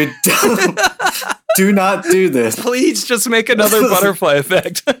 You're dumb. Do not do this. Please just make another butterfly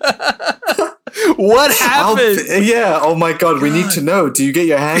effect. What happened? Oh my god, we need to know. Do you get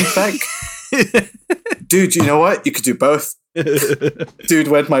your hand back? Dude, you know what? You could do both. Dude,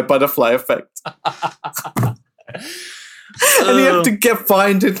 where's my butterfly effect? And he had to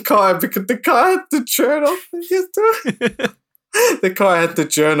find his car because the car had the journal. The car had the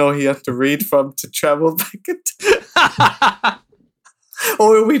journal he had to read from to travel back in time.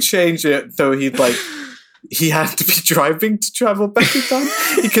 Or we change it so he had to be driving to travel back in time.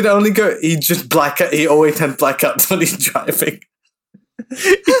 He could only go. He always had blackouts when he's driving.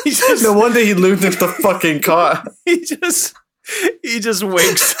 No wonder he looted the fucking car. He just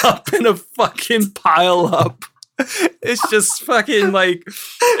wakes up in a fucking pile up. It's just fucking like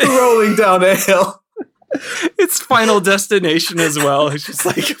rolling down a hill. It's Final Destination as well. It's just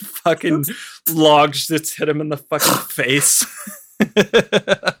like fucking logs that's hit him in the fucking face.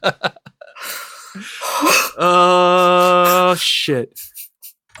 Oh shit.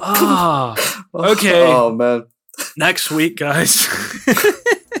 Oh, okay. Oh man. Next week, guys.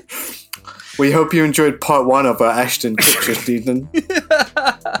 We hope you enjoyed part 1 of our Ashton Kutcher season.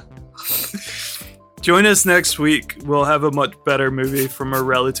 Join us next week. We'll have a much better movie from a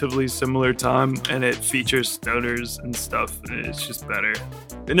relatively similar time, and it features stoners and stuff. And it's just better.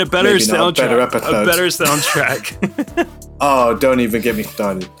 And a better soundtrack. A better soundtrack. Oh, don't even get me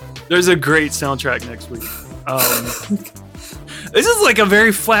started. There's a great soundtrack next week. This is like a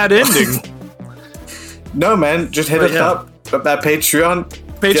very flat ending. No, man. Just hit us up at that Patreon.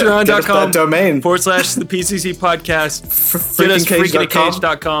 Patreon.com domain /the PCC podcast. Get us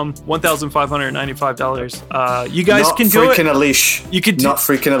freakinacage.com. $1,595. You guys not can do it. Freaking a leash. You could not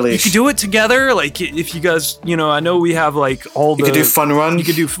freaking a leash. You could do it together. Like if you guys, I know we have like all the. You could do fun runs. You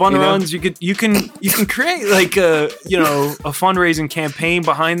could do fun runs. You can create like a a fundraising campaign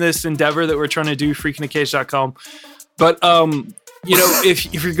behind this endeavor that we're trying to do. Freakinacage.com. But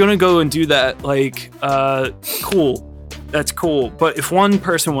if you're gonna go and do that, like cool. That's cool, but if one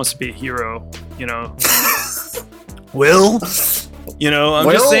person wants to be a hero, I'm just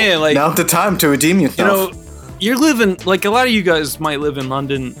saying, like, now's the time to redeem yourself. You're living, like, a lot of you guys might live in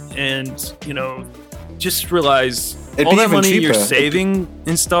London, and just realize all that money you're saving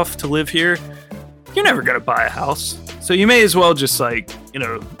and stuff to live here, you're never gonna buy a house, so you may as well just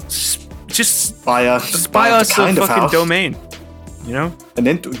just buy us a fucking domain. Buy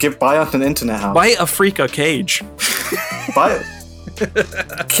us an internet house. Buy a freak a cage. Buy it.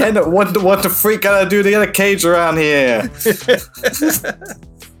 Ken, what the freak gotta do to get a cage around here?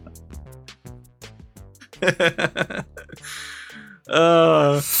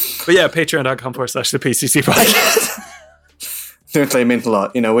 But yeah, patreon.com /the PCC podcast. Seriously, it means a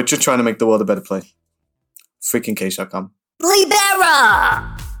lot. We're just trying to make the world a better place. Freakingcage.com.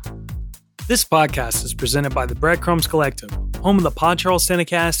 Libera! This podcast is presented by the Breadcrumbs Collective, home of the Pod Charles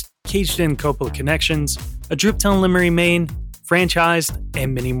Cinecast, Caged In Coppola Connections, A Driptown Limerick, Maine, Franchised,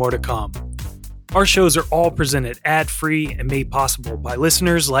 and many more to come. Our shows are all presented ad-free and made possible by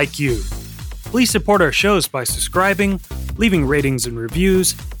listeners like you. Please support our shows by subscribing, leaving ratings and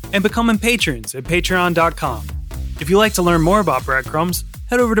reviews, and becoming patrons at patreon.com. If you'd like to learn more about Breadcrumbs,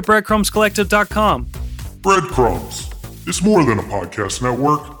 head over to breadcrumbscollective.com. Breadcrumbs. It's more than a podcast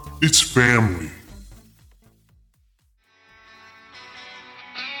network. It's family.